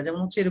ধরনের ব্র্যান্ড আছে, যেমন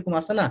হচ্ছে এরকম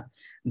আছে না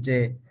যে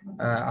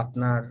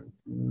আপনার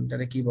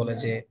যেটা কি বলে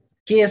যে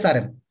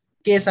কেএসআরএম,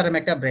 কেএসআরএম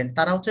একটা ব্র্যান্ড,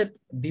 তারা হচ্ছে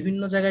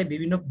বিভিন্ন জায়গায়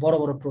বিভিন্ন বড়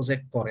বড়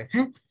প্রজেক্ট করে,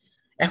 হ্যাঁ।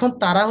 এখন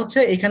তারা হচ্ছে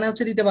এখানে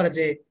হচ্ছে দিতে পারে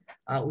যে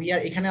উই আর,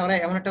 এখানে ওরা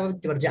এমন একটা ভাবে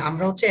দিতে পারে যে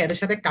আমরা হচ্ছে এদের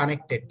সাথে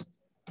কানেক্টেড,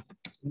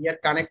 উই আর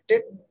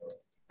কানেক্টেড,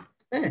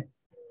 হ্যাঁ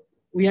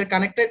উই আর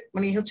কানেক্টেড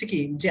মানে হচ্ছে কি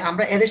যে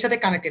আমরা এদের সাথে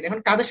কানেক্টেড। এখন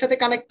কাদের সাথে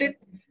কানেক্টেড,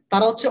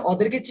 তারা হচ্ছে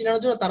ওদেরকে চেনার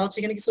জন্য তারা হচ্ছে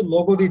এখানে কিছু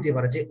লোগো দিয়ে দিতে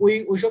পারে, যে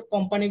ওইসব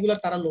কোম্পানি গুলা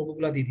তারা লোগো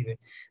গুলা দিয়ে দিবে।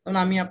 কারণ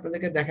আমি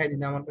আপনাদেরকে দেখাই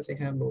দিই আমার কাছে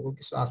এখানে লোগো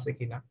কিছু আছে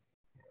কিনা।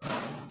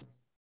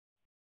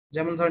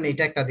 যেমন ধরেন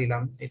এটা একটা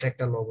দিলাম, এটা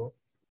একটা লোগো,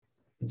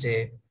 যে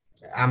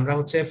আমরা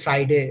হচ্ছে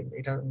ফ্রাইডে,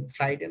 এটা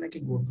ফ্রাইডে নাকি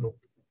গুড লুক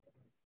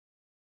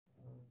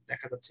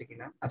দেখা যাচ্ছে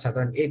কিনা। আচ্ছা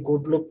ধরেন এই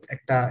গুড লুক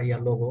একটা ইয়া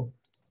লোগো।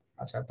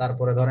 আচ্ছা,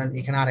 তারপরে ধরেন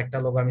এখানে আরেকটা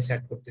লোগো আমি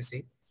সেট করতেছি,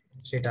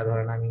 সেটা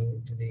ধরেন আমি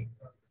যদি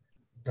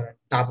ধরেন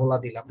টাবোলা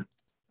দিলাম,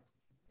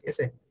 ঠিক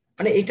আছে।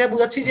 মানে এটা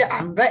বোঝাচ্ছি যে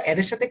আমরা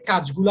এদের সাথে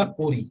কাজগুলা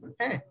করি,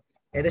 হ্যাঁ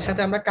এদের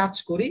সাথে আমরা কাজ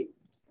করি।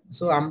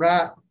 সো আমরা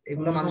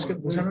এগুলো মানুষকে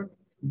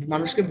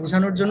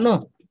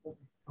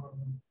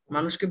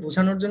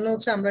বোঝানোর জন্য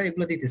হচ্ছে আমরা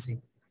এগুলো দিতেছি,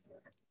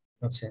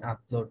 হচ্ছে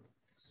আপলোড।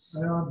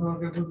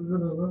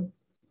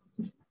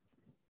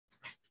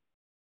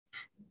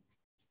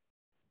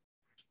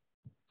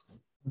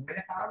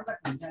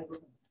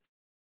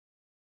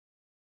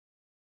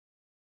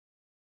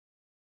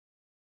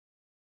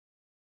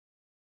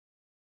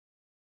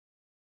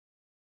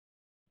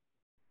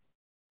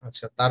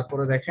 আচ্ছা,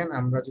 তারপরে দেখেন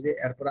আমরা যদি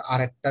এরপরে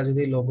আরেকটা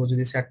যদি লোগো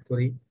যদি সেট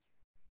করি,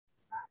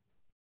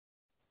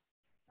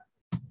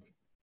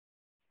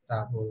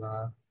 তাহলে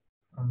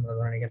আমরা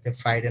ধরেন এখানে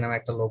ফ্রাইডে নামে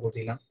একটা লোগো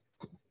দিলাম।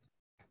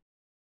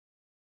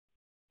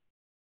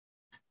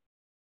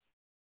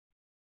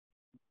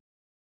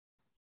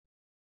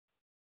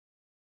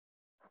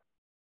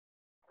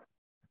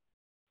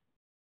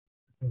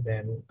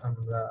 দেন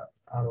আমরা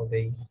আরো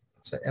দেই।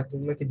 আচ্ছা,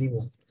 এতগুলো কি দিব?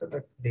 আচ্ছা,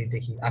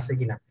 দেখি আছে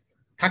কিনা,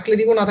 থাকলে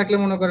দিব, না থাকলে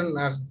মনে করেন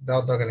আর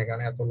দেওয়ার দরকার নেই,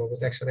 কারণ এত লোগো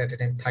তো একসাথে এট এ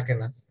টাইম থাকে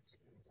না।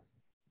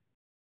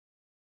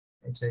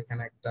 এই যে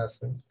এখানে একটা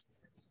আছে,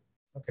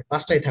 ওকে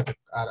পাঁচটাই থাকুক,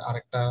 আর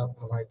আরেকটা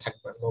মনে হয়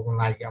থাকবে, লোগো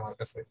নাই আমার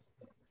কাছে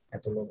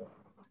এত লোগো।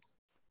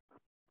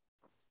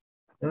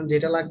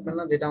 যেটা লাগবে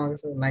না, যেটা আমার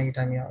কাছে নাই, এটা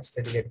আমি আস্তে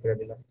ডিলিট করে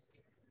দিলাম।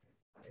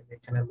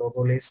 এখানে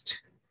লোগো লিস্ট,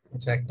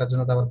 আচ্ছা, একটার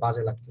জন্য তো আবার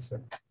বাজে লাগতেছে।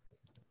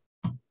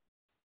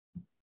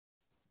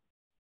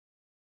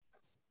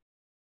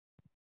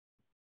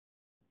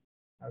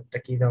 আরেকটা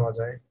কি দেওয়া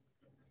যায়?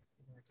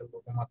 একটা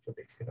লোগো মাত্র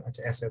দেখছিলাম।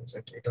 আচ্ছা,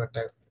 এসএফজেড, এটা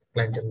একটা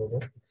ক্লায়েন্টের লোগো।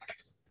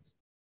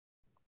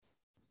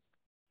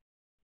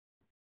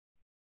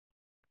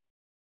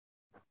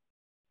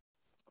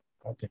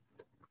 ওকে,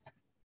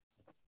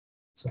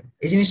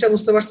 এই জিনিসটা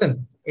বুঝতে পারছেন?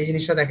 এই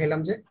জিনিসটা দেখাইলাম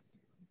যে।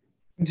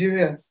 জি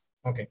ভাইয়া।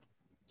 ওকে,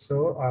 so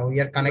we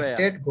are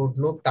connected, good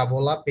look,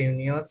 টাবোলা,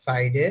 পিওনিয়র,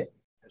 Friday,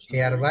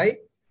 here by,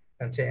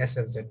 হচ্ছে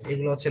এসএফজেড,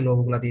 এগুলো হচ্ছে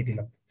লোগোগুলো দিয়ে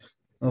দিলাম।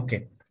 ওকে,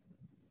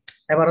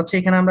 এবার হচ্ছে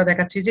এখানে আমরা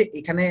দেখাচ্ছি যে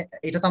এখানে,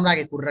 এটা তো আমরা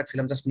আগে করে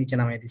রাখছিলাম, জাস্ট নিচে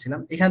নামিয়ে দিয়েছিলাম।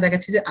 এখানে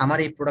দেখাচ্ছি যে আমার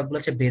এই প্রোডাক্টগুলো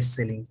হচ্ছে বেস্ট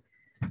সেলিং,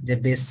 যে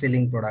বেস্ট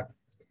সেলিং প্রোডাক্ট,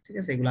 ঠিক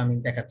আছে, এগুলো আমি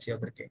দেখাচ্ছি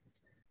ওদেরকে।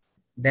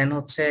 দেন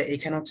হচ্ছে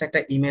এখানে হচ্ছে একটা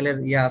ইমেলের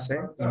ইয়ে আছে,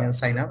 ইমেল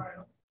সাইন আপ,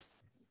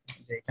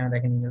 যে এখানে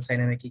দেখেন ইমেল সাইন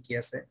আপে কি কি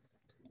আছে।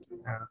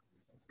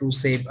 Two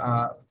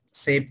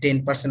save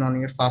 10% on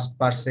your first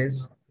purchase,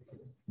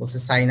 বলছে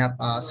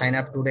sign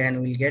up today and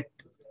will get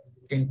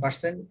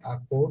 10%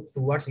 code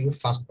towards your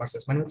first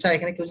purchase. মানে হচ্ছে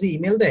এখানে কেউ যদি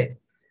ইমেল দেয়,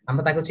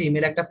 আমরা তাকে হচ্ছে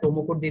ইমেলে একটা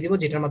প্রোমো কোড দিয়ে দিব,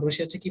 যেটার মাধ্যমে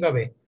সে হচ্ছে কি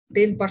পাবে,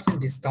 10%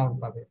 ডিসকাউন্ট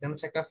পাবে। দেন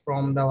হচ্ছে একটা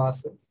ফর্ম দেওয়া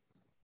আছে,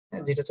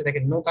 হ্যাঁ, যেটা হচ্ছে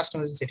দেখেন নো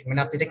কাস্টমাইজেশন সেটিং,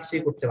 মানে আপনি এটা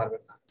কিছুই করতে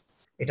পারবেন না,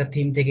 এটা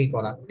থিম থেকেই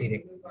করা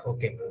ডিরেক্ট।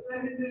 ওকে,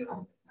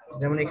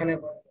 যেমন এখানে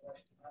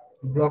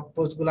ব্লগ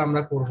পোস্ট গুলো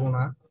আমরা করব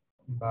না,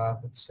 বা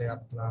হচ্ছে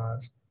আপনার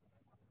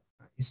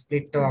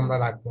স্প্লিটটাও আমরা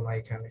রাখবো না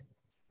এখানে,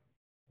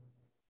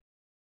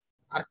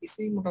 আর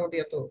কিছুই মোটামুটি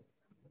এত।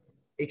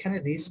 এখানে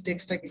রিচ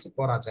টেক্সটটা কিছু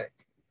করা যায়,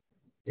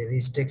 যে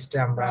রিচ টেক্সটে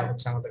আমরা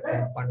হচ্ছে আমাদের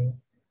কোম্পানি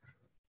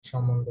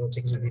সম্বন্ধে হচ্ছে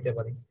কিছু দিতে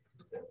পারি।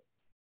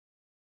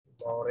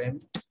 লরেন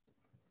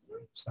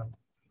উইলসন,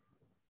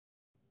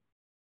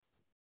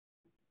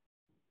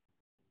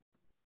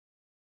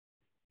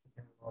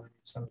 লরেন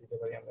উইলসন দিতে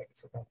পারি আমরা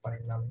কিছু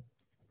কোম্পানির নাম।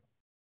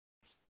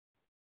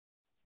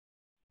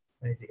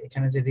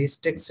 এখানে যে রিচ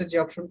টেক্সটের যে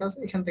অপশনটা আছে,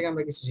 এখান থেকে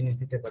আমরা কিছু জিনিস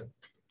দিতে পারি,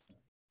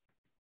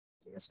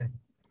 ঠিক আছে।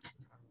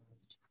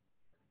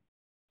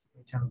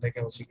 এখান থেকে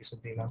হচ্ছে কিছু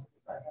দিলাম।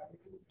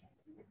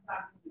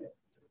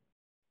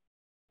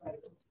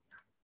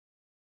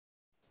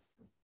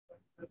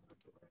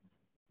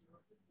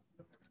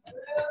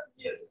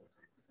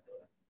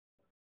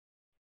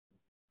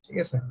 ঠিক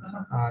আছে,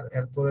 আর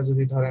এরপরে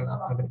যদি ধরেন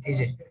আপনাদের এই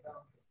যে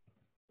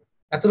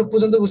এতটুকু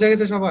পর্যন্ত বুঝা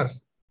গেছে সবার?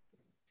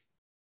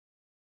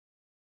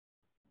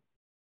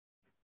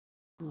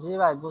 জি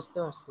ভাই, বুঝতে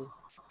পারছি।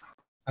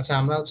 আচ্ছা,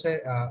 আমরা হচ্ছে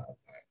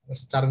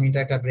 4 মিনিট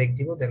একটা ব্রেক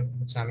দিব, দেন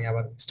হচ্ছে আমি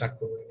আবার স্টার্ট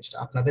করবো জিনিসটা।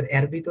 আপনাদের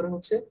এর ভিতরে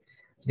হচ্ছে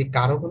যদি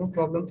কারো কোনো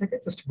প্রবলেম থাকে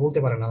জাস্ট বলতে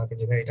পারেন আমাকে,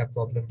 যে ভাই এটা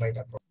প্রবলেম বা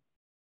এটা প্রবলেম।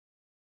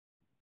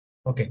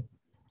 ওকে,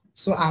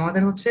 সো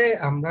আমাদের হচ্ছে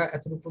আমরা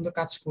এতটুকু পর্যন্ত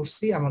কাজ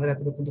করছি, আমাদের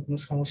এতটুকু পর্যন্ত কোনো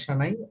সমস্যা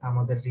নাই,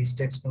 আমাদের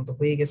রিস্টেক্স পর্যন্ত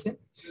হয়ে গেছে।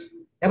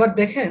 এবার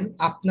দেখেন,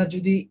 আপনার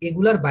যদি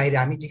এগুলার বাইরে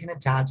আমি যেখানে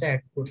যা যা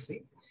অ্যাড করছি,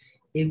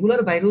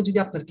 এগুলার বাইরেও যদি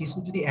আপনার কিছু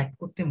যদি অ্যাড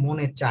করতে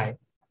মনে চায়,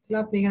 তাহলে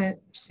আপনি এখানে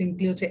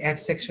সিম্পলি হচ্ছে অ্যাড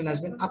সেকশন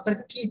আসবেন, আপনার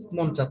কি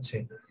মন চাচ্ছে।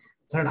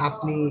 ধরেন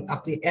আপনি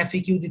আপনি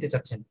এফএকিউ দিতে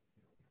চাচ্ছেন,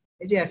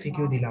 এই যে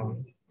এফএকিউ দিলাম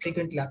আমি,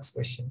 ফ্রিকোয়েন্টলি আস্কড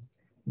কোশ্চেন।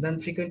 দেন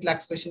ফ্রিকোয়েন্টলি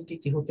আস্কড কোশ্চেন কি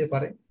কি হতে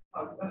পারে,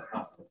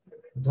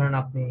 ধরেন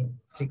আপনি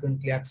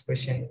ফ্রিকোয়েন্টলি আস্কড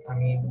কোশ্চেন,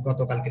 আমি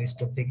গতকালকের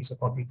স্টক থেকে কিছু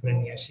কপি করে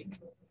নিয়ে আসি,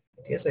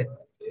 ঠিক আছে।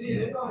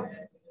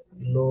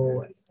 লো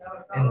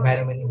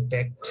এনভায়রনমেন্ট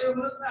ইমপ্যাক্ট,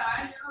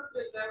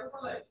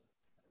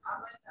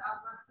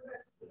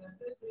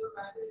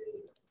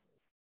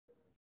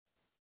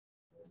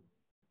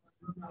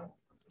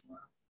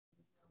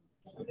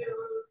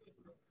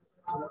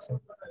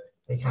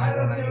 এখানে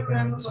ধরেন আমি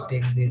এখানে কিছু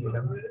টেক্সট দিয়ে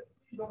দিলাম।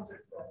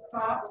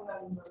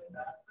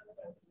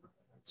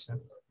 আচ্ছা,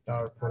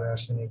 তারপরে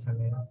আসেন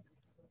এখানে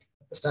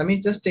আমি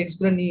জাস্ট টেক্সট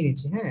গুলো নিয়ে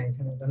নিচ্ছি, হ্যাঁ,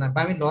 এখানে না, বা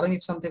আমি লরেন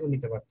ইপসাম থেকে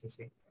নিতে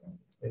পারতেছি,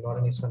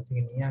 লরেন ইপসাম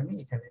থেকে নিয়ে আমি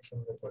এখানে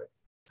সুন্দর করে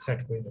সেট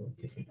করে দিতে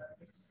পারতেছি।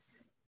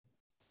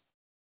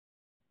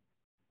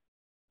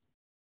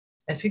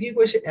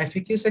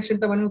 এফএকিউ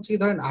সেকশনটা মানে হচ্ছে কি,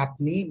 ধরেন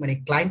আপনি মানে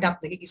ক্লায়েন্ট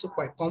আপনাকে কিছু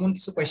কমন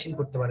কিছু কোয়েশ্চেন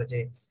করতে পারে,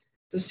 যে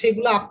তো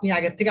সেগুলো আপনি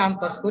আগে থেকে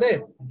আনতাজ করে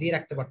দিয়ে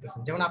রাখতে পারতেছেন।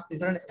 যেমন আপনি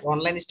ধরেন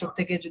অনলাইন স্টোর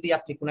থেকে যদি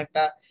আপনি কোন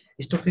একটা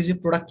স্টোর থেকে যদি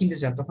প্রোডাক্ট কিনতে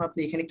চান, তখন আপনি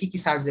এখানে কি কি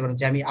সার্চ দিবেন,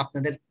 যে আমি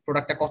আপনাদের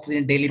প্রোডাক্টটা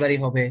কতদিন ডেলিভারি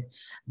হবে,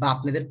 বা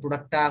আপনাদের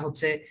প্রোডাক্টটা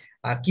হচ্ছে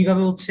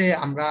কিভাবে হচ্ছে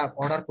আমরা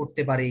অর্ডার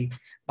করতে পারি,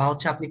 বা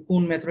হচ্ছে আপনি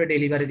কোন মেথডে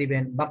ডেলিভারি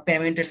দিবেন, বা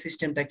পেমেন্টের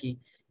সিস্টেমটা কি,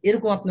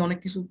 এরকম আপনি অনেক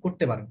কিছু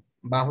করতে পারেন,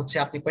 বা হচ্ছে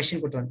আপনি কোয়েশ্চেন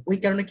করতে পারেন। ওই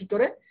কারণে কি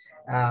করে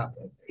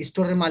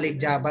স্টোরের মালিক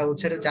যা বা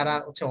ওয়েবসাইটে যারা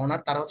হচ্ছে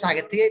ওনার, তারা হচ্ছে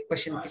আগে থেকে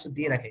কোয়েশ্চেন কিছু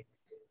দিয়ে রাখে,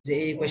 যে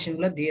এই কোয়েশ্চেন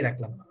গুলো দিয়ে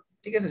রাখলাম,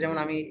 ঠিক আছে। যেমন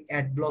আমি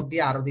অ্যাড ব্লক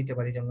দিয়ে আরো দিতে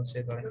পারি, যেমন হচ্ছে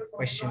ধরেন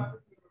কোয়েশ্চেন,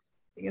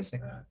 ঠিক আছে।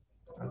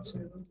 আচ্ছা,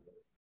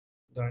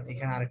 ধরেন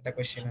এখানে আরেকটা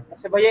কোয়েশ্চেন।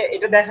 আচ্ছা ভাইয়া,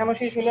 এটা দেখানো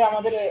শেষ হলে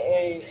আমাদের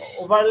এই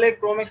ওভারলে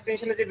ক্রোম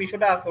এক্সটেনশনের যে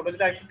বিষয়টা আছে, ওটা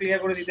যদি একটু ক্লিয়ার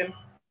করে দিতেন।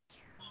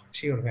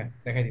 শিওর, হ্যাঁ,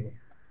 দেখাই দিব।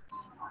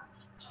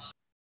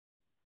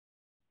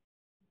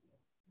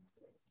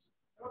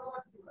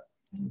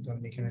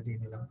 ধরেন এখানে দিয়ে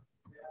দিলাম,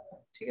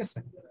 ঠিক আছে।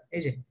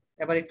 এই যে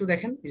এবার একটু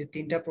দেখেন, এই যে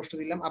 3টা প্রশ্ন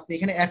দিলাম, আপনি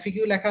এখানে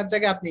এফএকিউ লেখার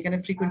জায়গায় আপনি এখানে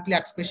ফ্রিকোয়েন্টলি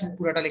আস্কড কোয়েশ্চেন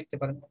পুরোটা লিখতে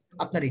পারেন,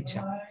 আপনার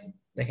ইচ্ছা।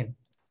 দেখেন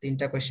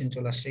তিনটা কোশ্চেন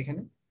চলে আসছে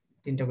এখানে,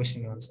 তিনটা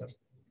কোশ্চেনের আনসার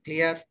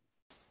ক্লিয়ার।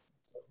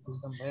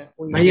 বুঝলাম ভাইয়া।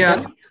 ওই ভাইয়া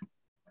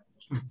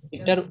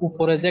এটার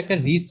উপরে যে একটা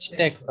রিচ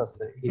ট্যাক্স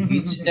আছে, এই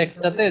রিচ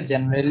ট্যাক্সটাতে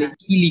জেনারেলি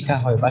কি লেখা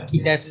হয় বা কি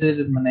টাইপসের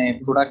মানে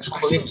প্রোডাক্ট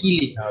সম্পর্কে কি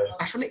লেখা হয়?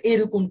 আসলে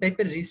এরকম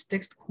টাইপের রিচ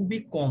টেক্সট খুবই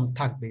কম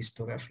থাকবে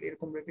স্টোরে, আসলে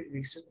এরকম টাইপের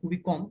রিচ টেক্সট খুবই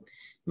কম।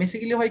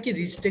 বেসিক্যালি হয় কি,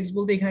 রিচ টেক্সট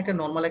বলতে এখানে একটা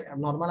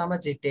নরমাল আমরা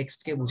যে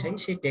টেক্সটকে বুঝাই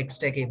সেই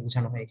টেক্সটটাকে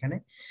বোঝানো হয় এখানে।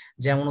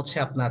 যেমন হচ্ছে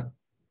আপনার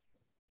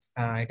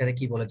এটারে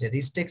কি বলে, যে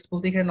রিচ টেক্সট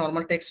বলতে এখানে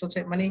নরমাল টেক্সট হচ্ছে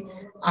মানে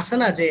আছে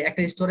না যে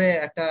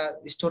একটা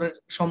স্টোরের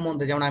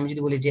সম্বন্ধে, যেমন আমি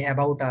যদি বলি যে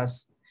অ্যাবাউট আস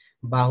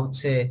বা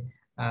হচ্ছে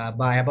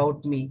বা অ্যাবাউট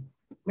মি,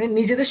 মানে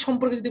নিজেদের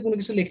সম্পর্কে যদি কোনো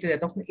কিছু লিখতে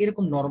যায় তখন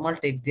এরকম নরমাল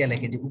টেক্সট দিয়ে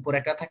লেখে, যে উপরে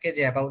একটা থাকে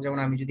যে অ্যাবাউট, যেমন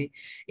আমি যদি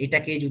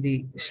এটাকে যদি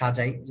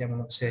সাজাই, যেমন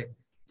হচ্ছে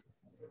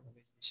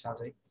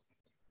সাজাই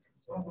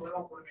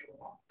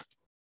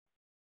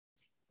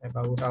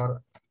about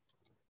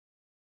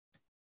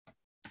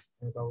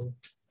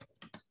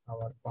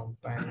our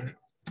company,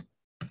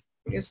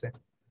 ঠিক আছে,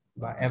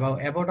 বা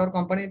about our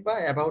company বা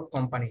about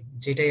company,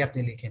 যেটাই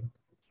আপনি লিখেন,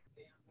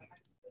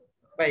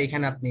 বা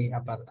এখানে আপনি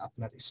আবার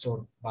আপনার স্টোর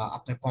বা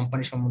আপনার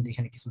কোম্পানি সম্বন্ধে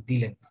এখানে কিছু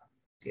দিলেন,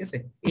 ঠিক আছে,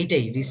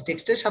 এইটাই রিচ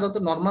টেক্সটের সাধারণত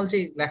নরমাল যে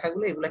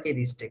লেখাগুলো এগুলাকে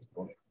রিচ টেক্সট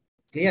বলে।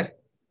 ক্লিয়ার?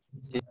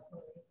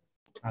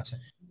 আচ্ছা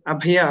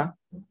ভাইয়া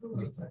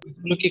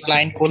এগুলো কি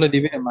ক্লায়েন্ট বলে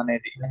দিবে মানে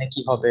এখানে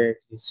কি হবে,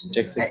 রিচ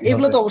ট্যাক্সে কি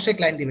এগুলো হবে? তো অবশ্যই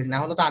ক্লায়েন্ট দিবে, না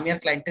হলে তো আমি আর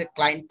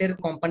ক্লায়েন্টের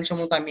কোম্পানি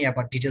সম্বন্ধে আমি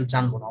আবার ডিটেইলস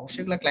জানবো না,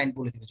 অবশ্যই এগুলো ক্লায়েন্ট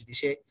বলে দিবে যদি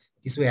সে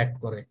কিছু অ্যাড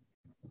করে।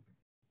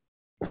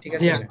 ঠিক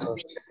আছে, ভাইয়া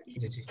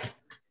জি জি,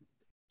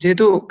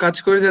 যেহেতু কাজ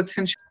করে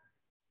যাচ্ছেন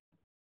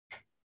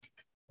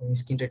আমি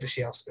স্ক্রিনটা একটু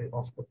শেয়ার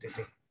অফ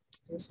করতেছি,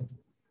 ঠিক আছে,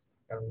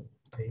 কারণ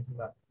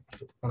এইগুলা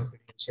একটু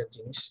কনফিডেন্সিয়াল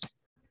জিনিস।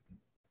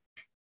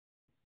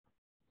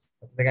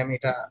 আপনাকে আমি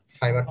এটা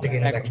ফাইবার থেকে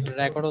এনে দেখাই,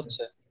 রেকর্ড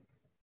হচ্ছে?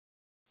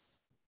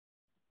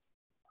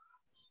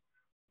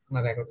 না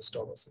রেকর্ড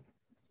স্টপ আছে।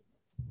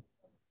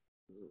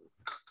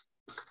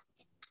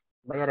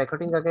 ভাইয়া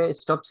রেকর্ডিং আগে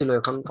স্টপ ছিল,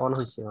 এখন অন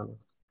হয়েছে মানে।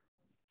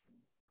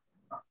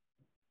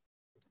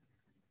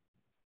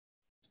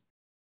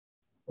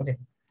 ওকে,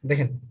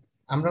 দেখেন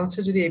আমরা হচ্ছে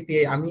যদি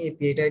এপিআই, আমি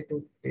এপিআইটা একটু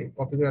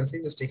কপি করে আনছি,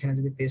 জাস্ট এখানে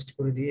যদি পেস্ট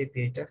করে দিই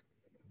এপিআইটা,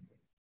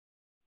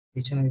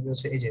 পিছনে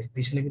হচ্ছে এই যে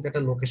পিছনে কিন্তু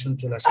একটা লোকেশন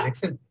চলে আসছে,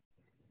 দেখছেন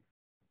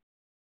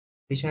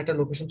পিছনে একটা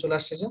লোকেশন চলে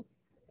আসছে, যে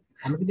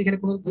আমি কিন্তু এখানে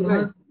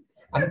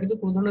আমি কিন্তু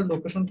কোনো ধরনের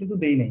লোকেশন কিন্তু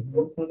দেই নাই,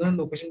 কোনো ধরনের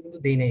লোকেশন কিন্তু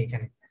দেই নাই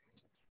এখানে,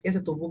 ঠিক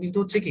আছে। তবুও কিন্তু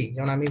হচ্ছে কি,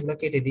 যেমন আমি এগুলো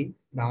কেটে দিই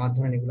বা আমার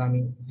ধরেন এগুলো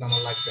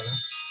আমার লাগবে না,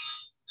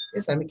 ঠিক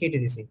আছে, আমি কেটে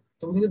দিছি,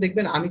 তবু কিন্তু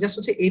দেখবেন আমি জাস্ট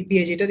হচ্ছে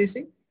এপিআই যেটা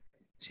দিছি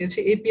সে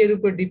হচ্ছে এপিআই এর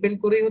উপর ডিপেন্ড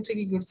করেই হচ্ছে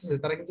কি করতেছে,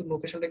 তারা কিন্তু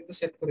লোকেশনটা কিন্তু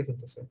সেট করে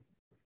ফেলতেছে,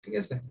 ঠিক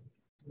আছে।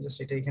 জাস্ট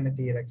এটা এখানে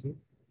দিয়ে রাখি,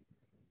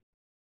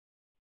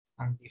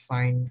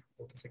 আনডিফাইন্ড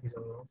করতেছে কি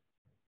জন্য,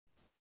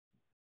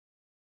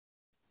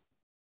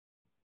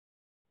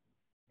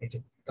 এই যে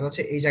তারা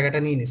হচ্ছে এই জায়গাটা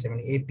নিয়ে নিছে,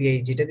 মানে এপিআই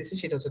যেটা দিছে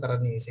সেটা হচ্ছে তারা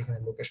নিয়ে নিছে এখানে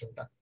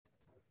লোকেশনটা।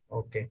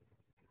 ওকে,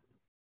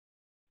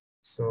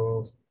 সো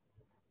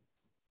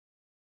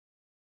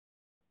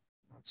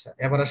আচ্ছা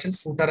এবার আসেন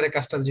ফুটারের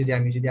কাজটা যদি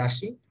আমি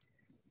আসি,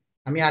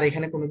 আমি আর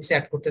এখানে কোনো কিছু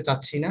অ্যাড করতে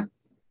চাচ্ছি না,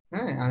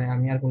 হ্যাঁ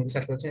আমি আর কোনো কিছু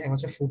অ্যাড করতে চাচ্ছি না, এখন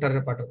হচ্ছে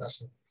ফুটারের পার্টটা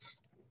আসে,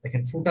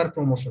 দেখেন ফুটার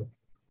প্রমোশন।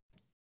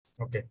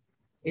 ওকে,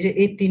 এই যে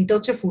এই তিনটা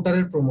হচ্ছে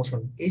ফুটারের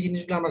প্রমোশন, এই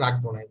জিনিসগুলো আমরা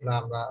রাখবো না, এগুলো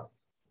আমরা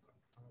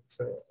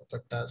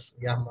অতটা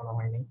ইয়া মনে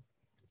হয়নি।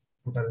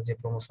 ফুটারের যে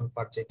প্রমোশন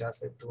পার্ট যেটা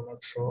আছে, do not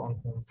show on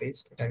home page,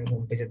 এটা আমি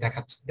হোম পেজে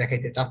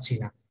দেখাইতে চাচ্ছি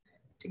না,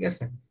 ঠিক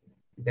আছে।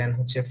 দেন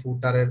হচ্ছে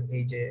ফুটারের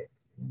এই যে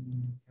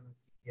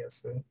কি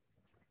আছে,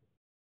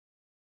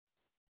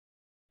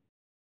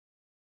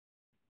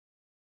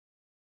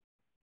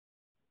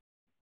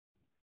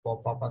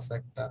 পপ আপ আছে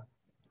একটা,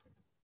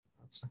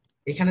 আচ্ছা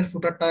এখানের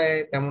ফুটারটায়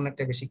তেমন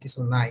একটা বেশি কিছু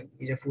নাই।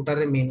 এই যে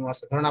ফুটারের মেনু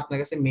আছে, ধরেন আপনার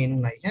কাছে মেনু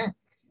নাই, হ্যাঁ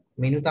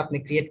মেনুটা আপনি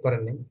ক্রিয়েট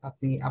করেন নাই,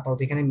 আপনি আপাতত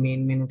এখানে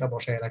মেইন মেনুটা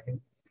বসায় রাখেন,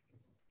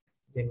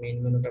 যে মেইন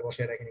মেনুটা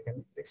বসায় রাখেন এখানে,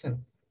 দেখছেন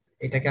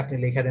এটাকে আপনি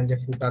লেখা দেন যে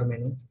ফুটার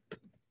মেনু,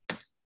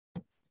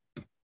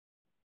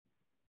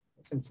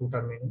 দেখছেন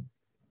ফুটার মেনু।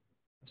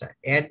 আচ্ছা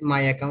add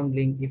my account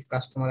link if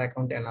customer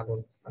account enable,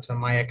 আচ্ছা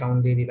মাই অ্যাকাউন্ট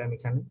দিয়ে দিলাম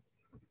এখানে।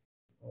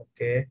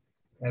 ওকে,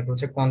 এরপর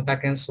হচ্ছে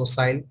কন্টাক্ট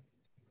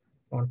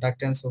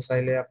এন্ড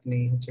সোসাইলে আপনি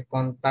হচ্ছে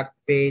contact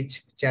page,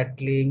 chat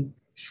link,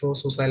 show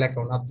social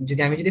account, আপনি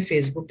যদি আমি যদি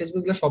ফেসবুক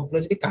টেসবুক এগুলো সবগুলো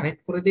যদি কানেক্ট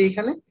করে দিই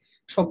এখানে,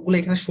 সবগুলো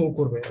এখানে শো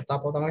করবে,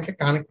 তারপর আমার কাছে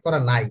কানেক্ট করা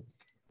নাই,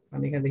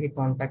 আমি এখানে দেখি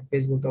কন্টাক্ট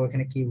পেজ বলতে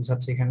এখানে কি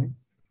বোঝাচ্ছে এখানে,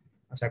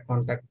 আচ্ছা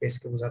কন্টাক্ট পেজ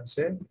কে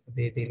বোঝাচ্ছে,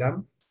 দিয়ে দিলাম।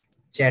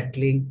 চ্যাট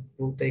লিংক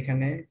বলতে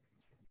এখানে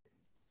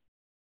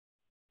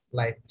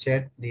লাইভ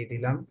চ্যাট দিয়ে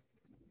দিলাম,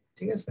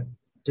 ঠিক আছে,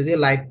 যদিও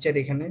লাইভ চ্যাট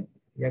এখানে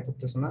ইয়া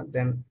করতেছে না।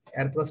 দেন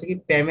এরপর আছে কি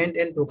payment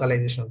and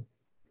localisation,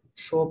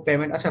 show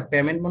payment, আচ্ছা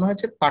পেমেন্ট মনে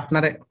হচ্ছে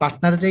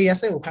পার্টনার যেই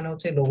আছে ওখানে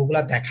হচ্ছে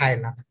লোগোগুলা দেখায়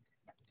না,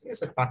 ঠিক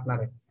আছে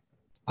পার্টনারে।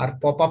 আর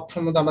পপ আপ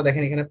সম্বন্ধে আমরা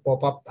দেখেন এখানে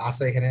পপ আপ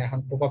আছে, এখানে এখন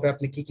পপ আপে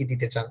আপনি কি কি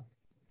দিতে চান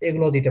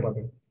এগুলো দিতে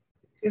পারবেন,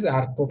 ঠিক আছে।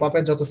 আর পপ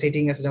আপের যত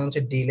সেটিং আছে যেমন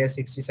হচ্ছে delay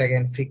 60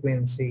 second,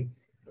 frequency,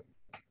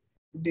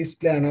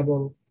 display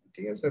enable,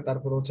 ঠিক আছে,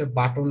 তারপর হচ্ছে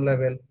বাটন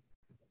লেভেল,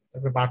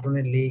 তারপরে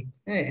বাটনের লিঙ্ক,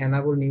 হ্যাঁ,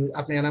 এনাবল নিউজ,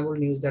 আপনি এনাবল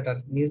নিউজ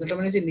লেটার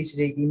মানে যে নিচে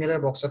যে ইমেলের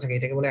বক্সটা থাকে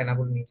এটাকে বলে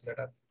enable news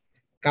letter.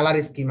 Colour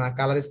scheme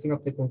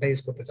আপনি কোনটা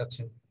ইউজ করতে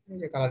চাচ্ছেন, এই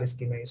যে কালার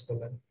স্কিমা ইউজ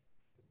করলেন।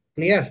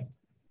 ক্লিয়ার?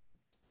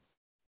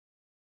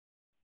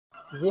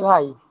 জি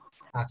ভাই।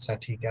 আচ্ছা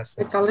ঠিক আছে।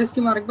 কালার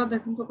স্কিম আরেকবার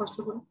দেখুন তো কষ্ট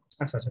করে।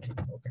 আচ্ছা আচ্ছা ঠিক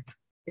আছে, ওকে।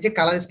 এই যে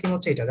কালার স্কিম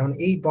হচ্ছে এটা, যেমন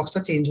এই বক্সটা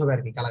চেঞ্জ হবে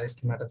আর কি, কালার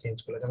স্কিমাটা চেঞ্জ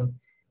করলে, যেমন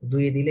 2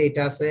 এ দিলে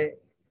এটা আছে,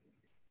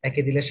 1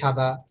 এ দিলে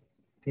সাদা,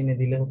 3 এ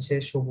দিলে হচ্ছে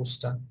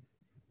সবুজটা।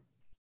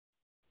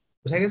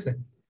 বুঝা গেছে?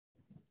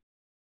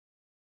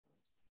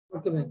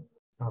 ওকে ভাই।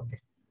 ওকে,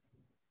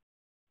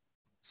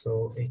 সো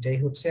এটাই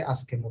হচ্ছে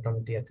আজকে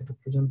মোটামুটি এতটুকু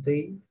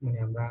পর্যন্তই, মানে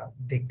আমরা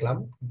দেখলাম,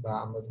 বা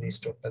আমরা যদি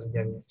স্টোরটা যদি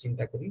আমি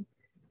চিন্তা করি,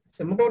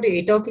 মোটামুটি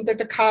এটাও কিন্তু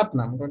একটা খারাপ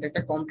না, মোটামুটি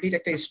একটা কমপ্লিট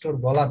একটা স্টোর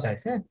বলা যায়।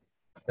 হ্যাঁ,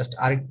 জাস্ট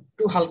আর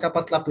একটু হালকা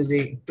পাতলা আপনি যে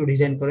একটু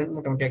ডিজাইন করেন,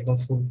 মোটামুটি একদম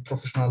ফুল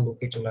প্রফেশনাল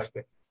লুকে চলে আসবে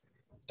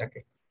এটাকে।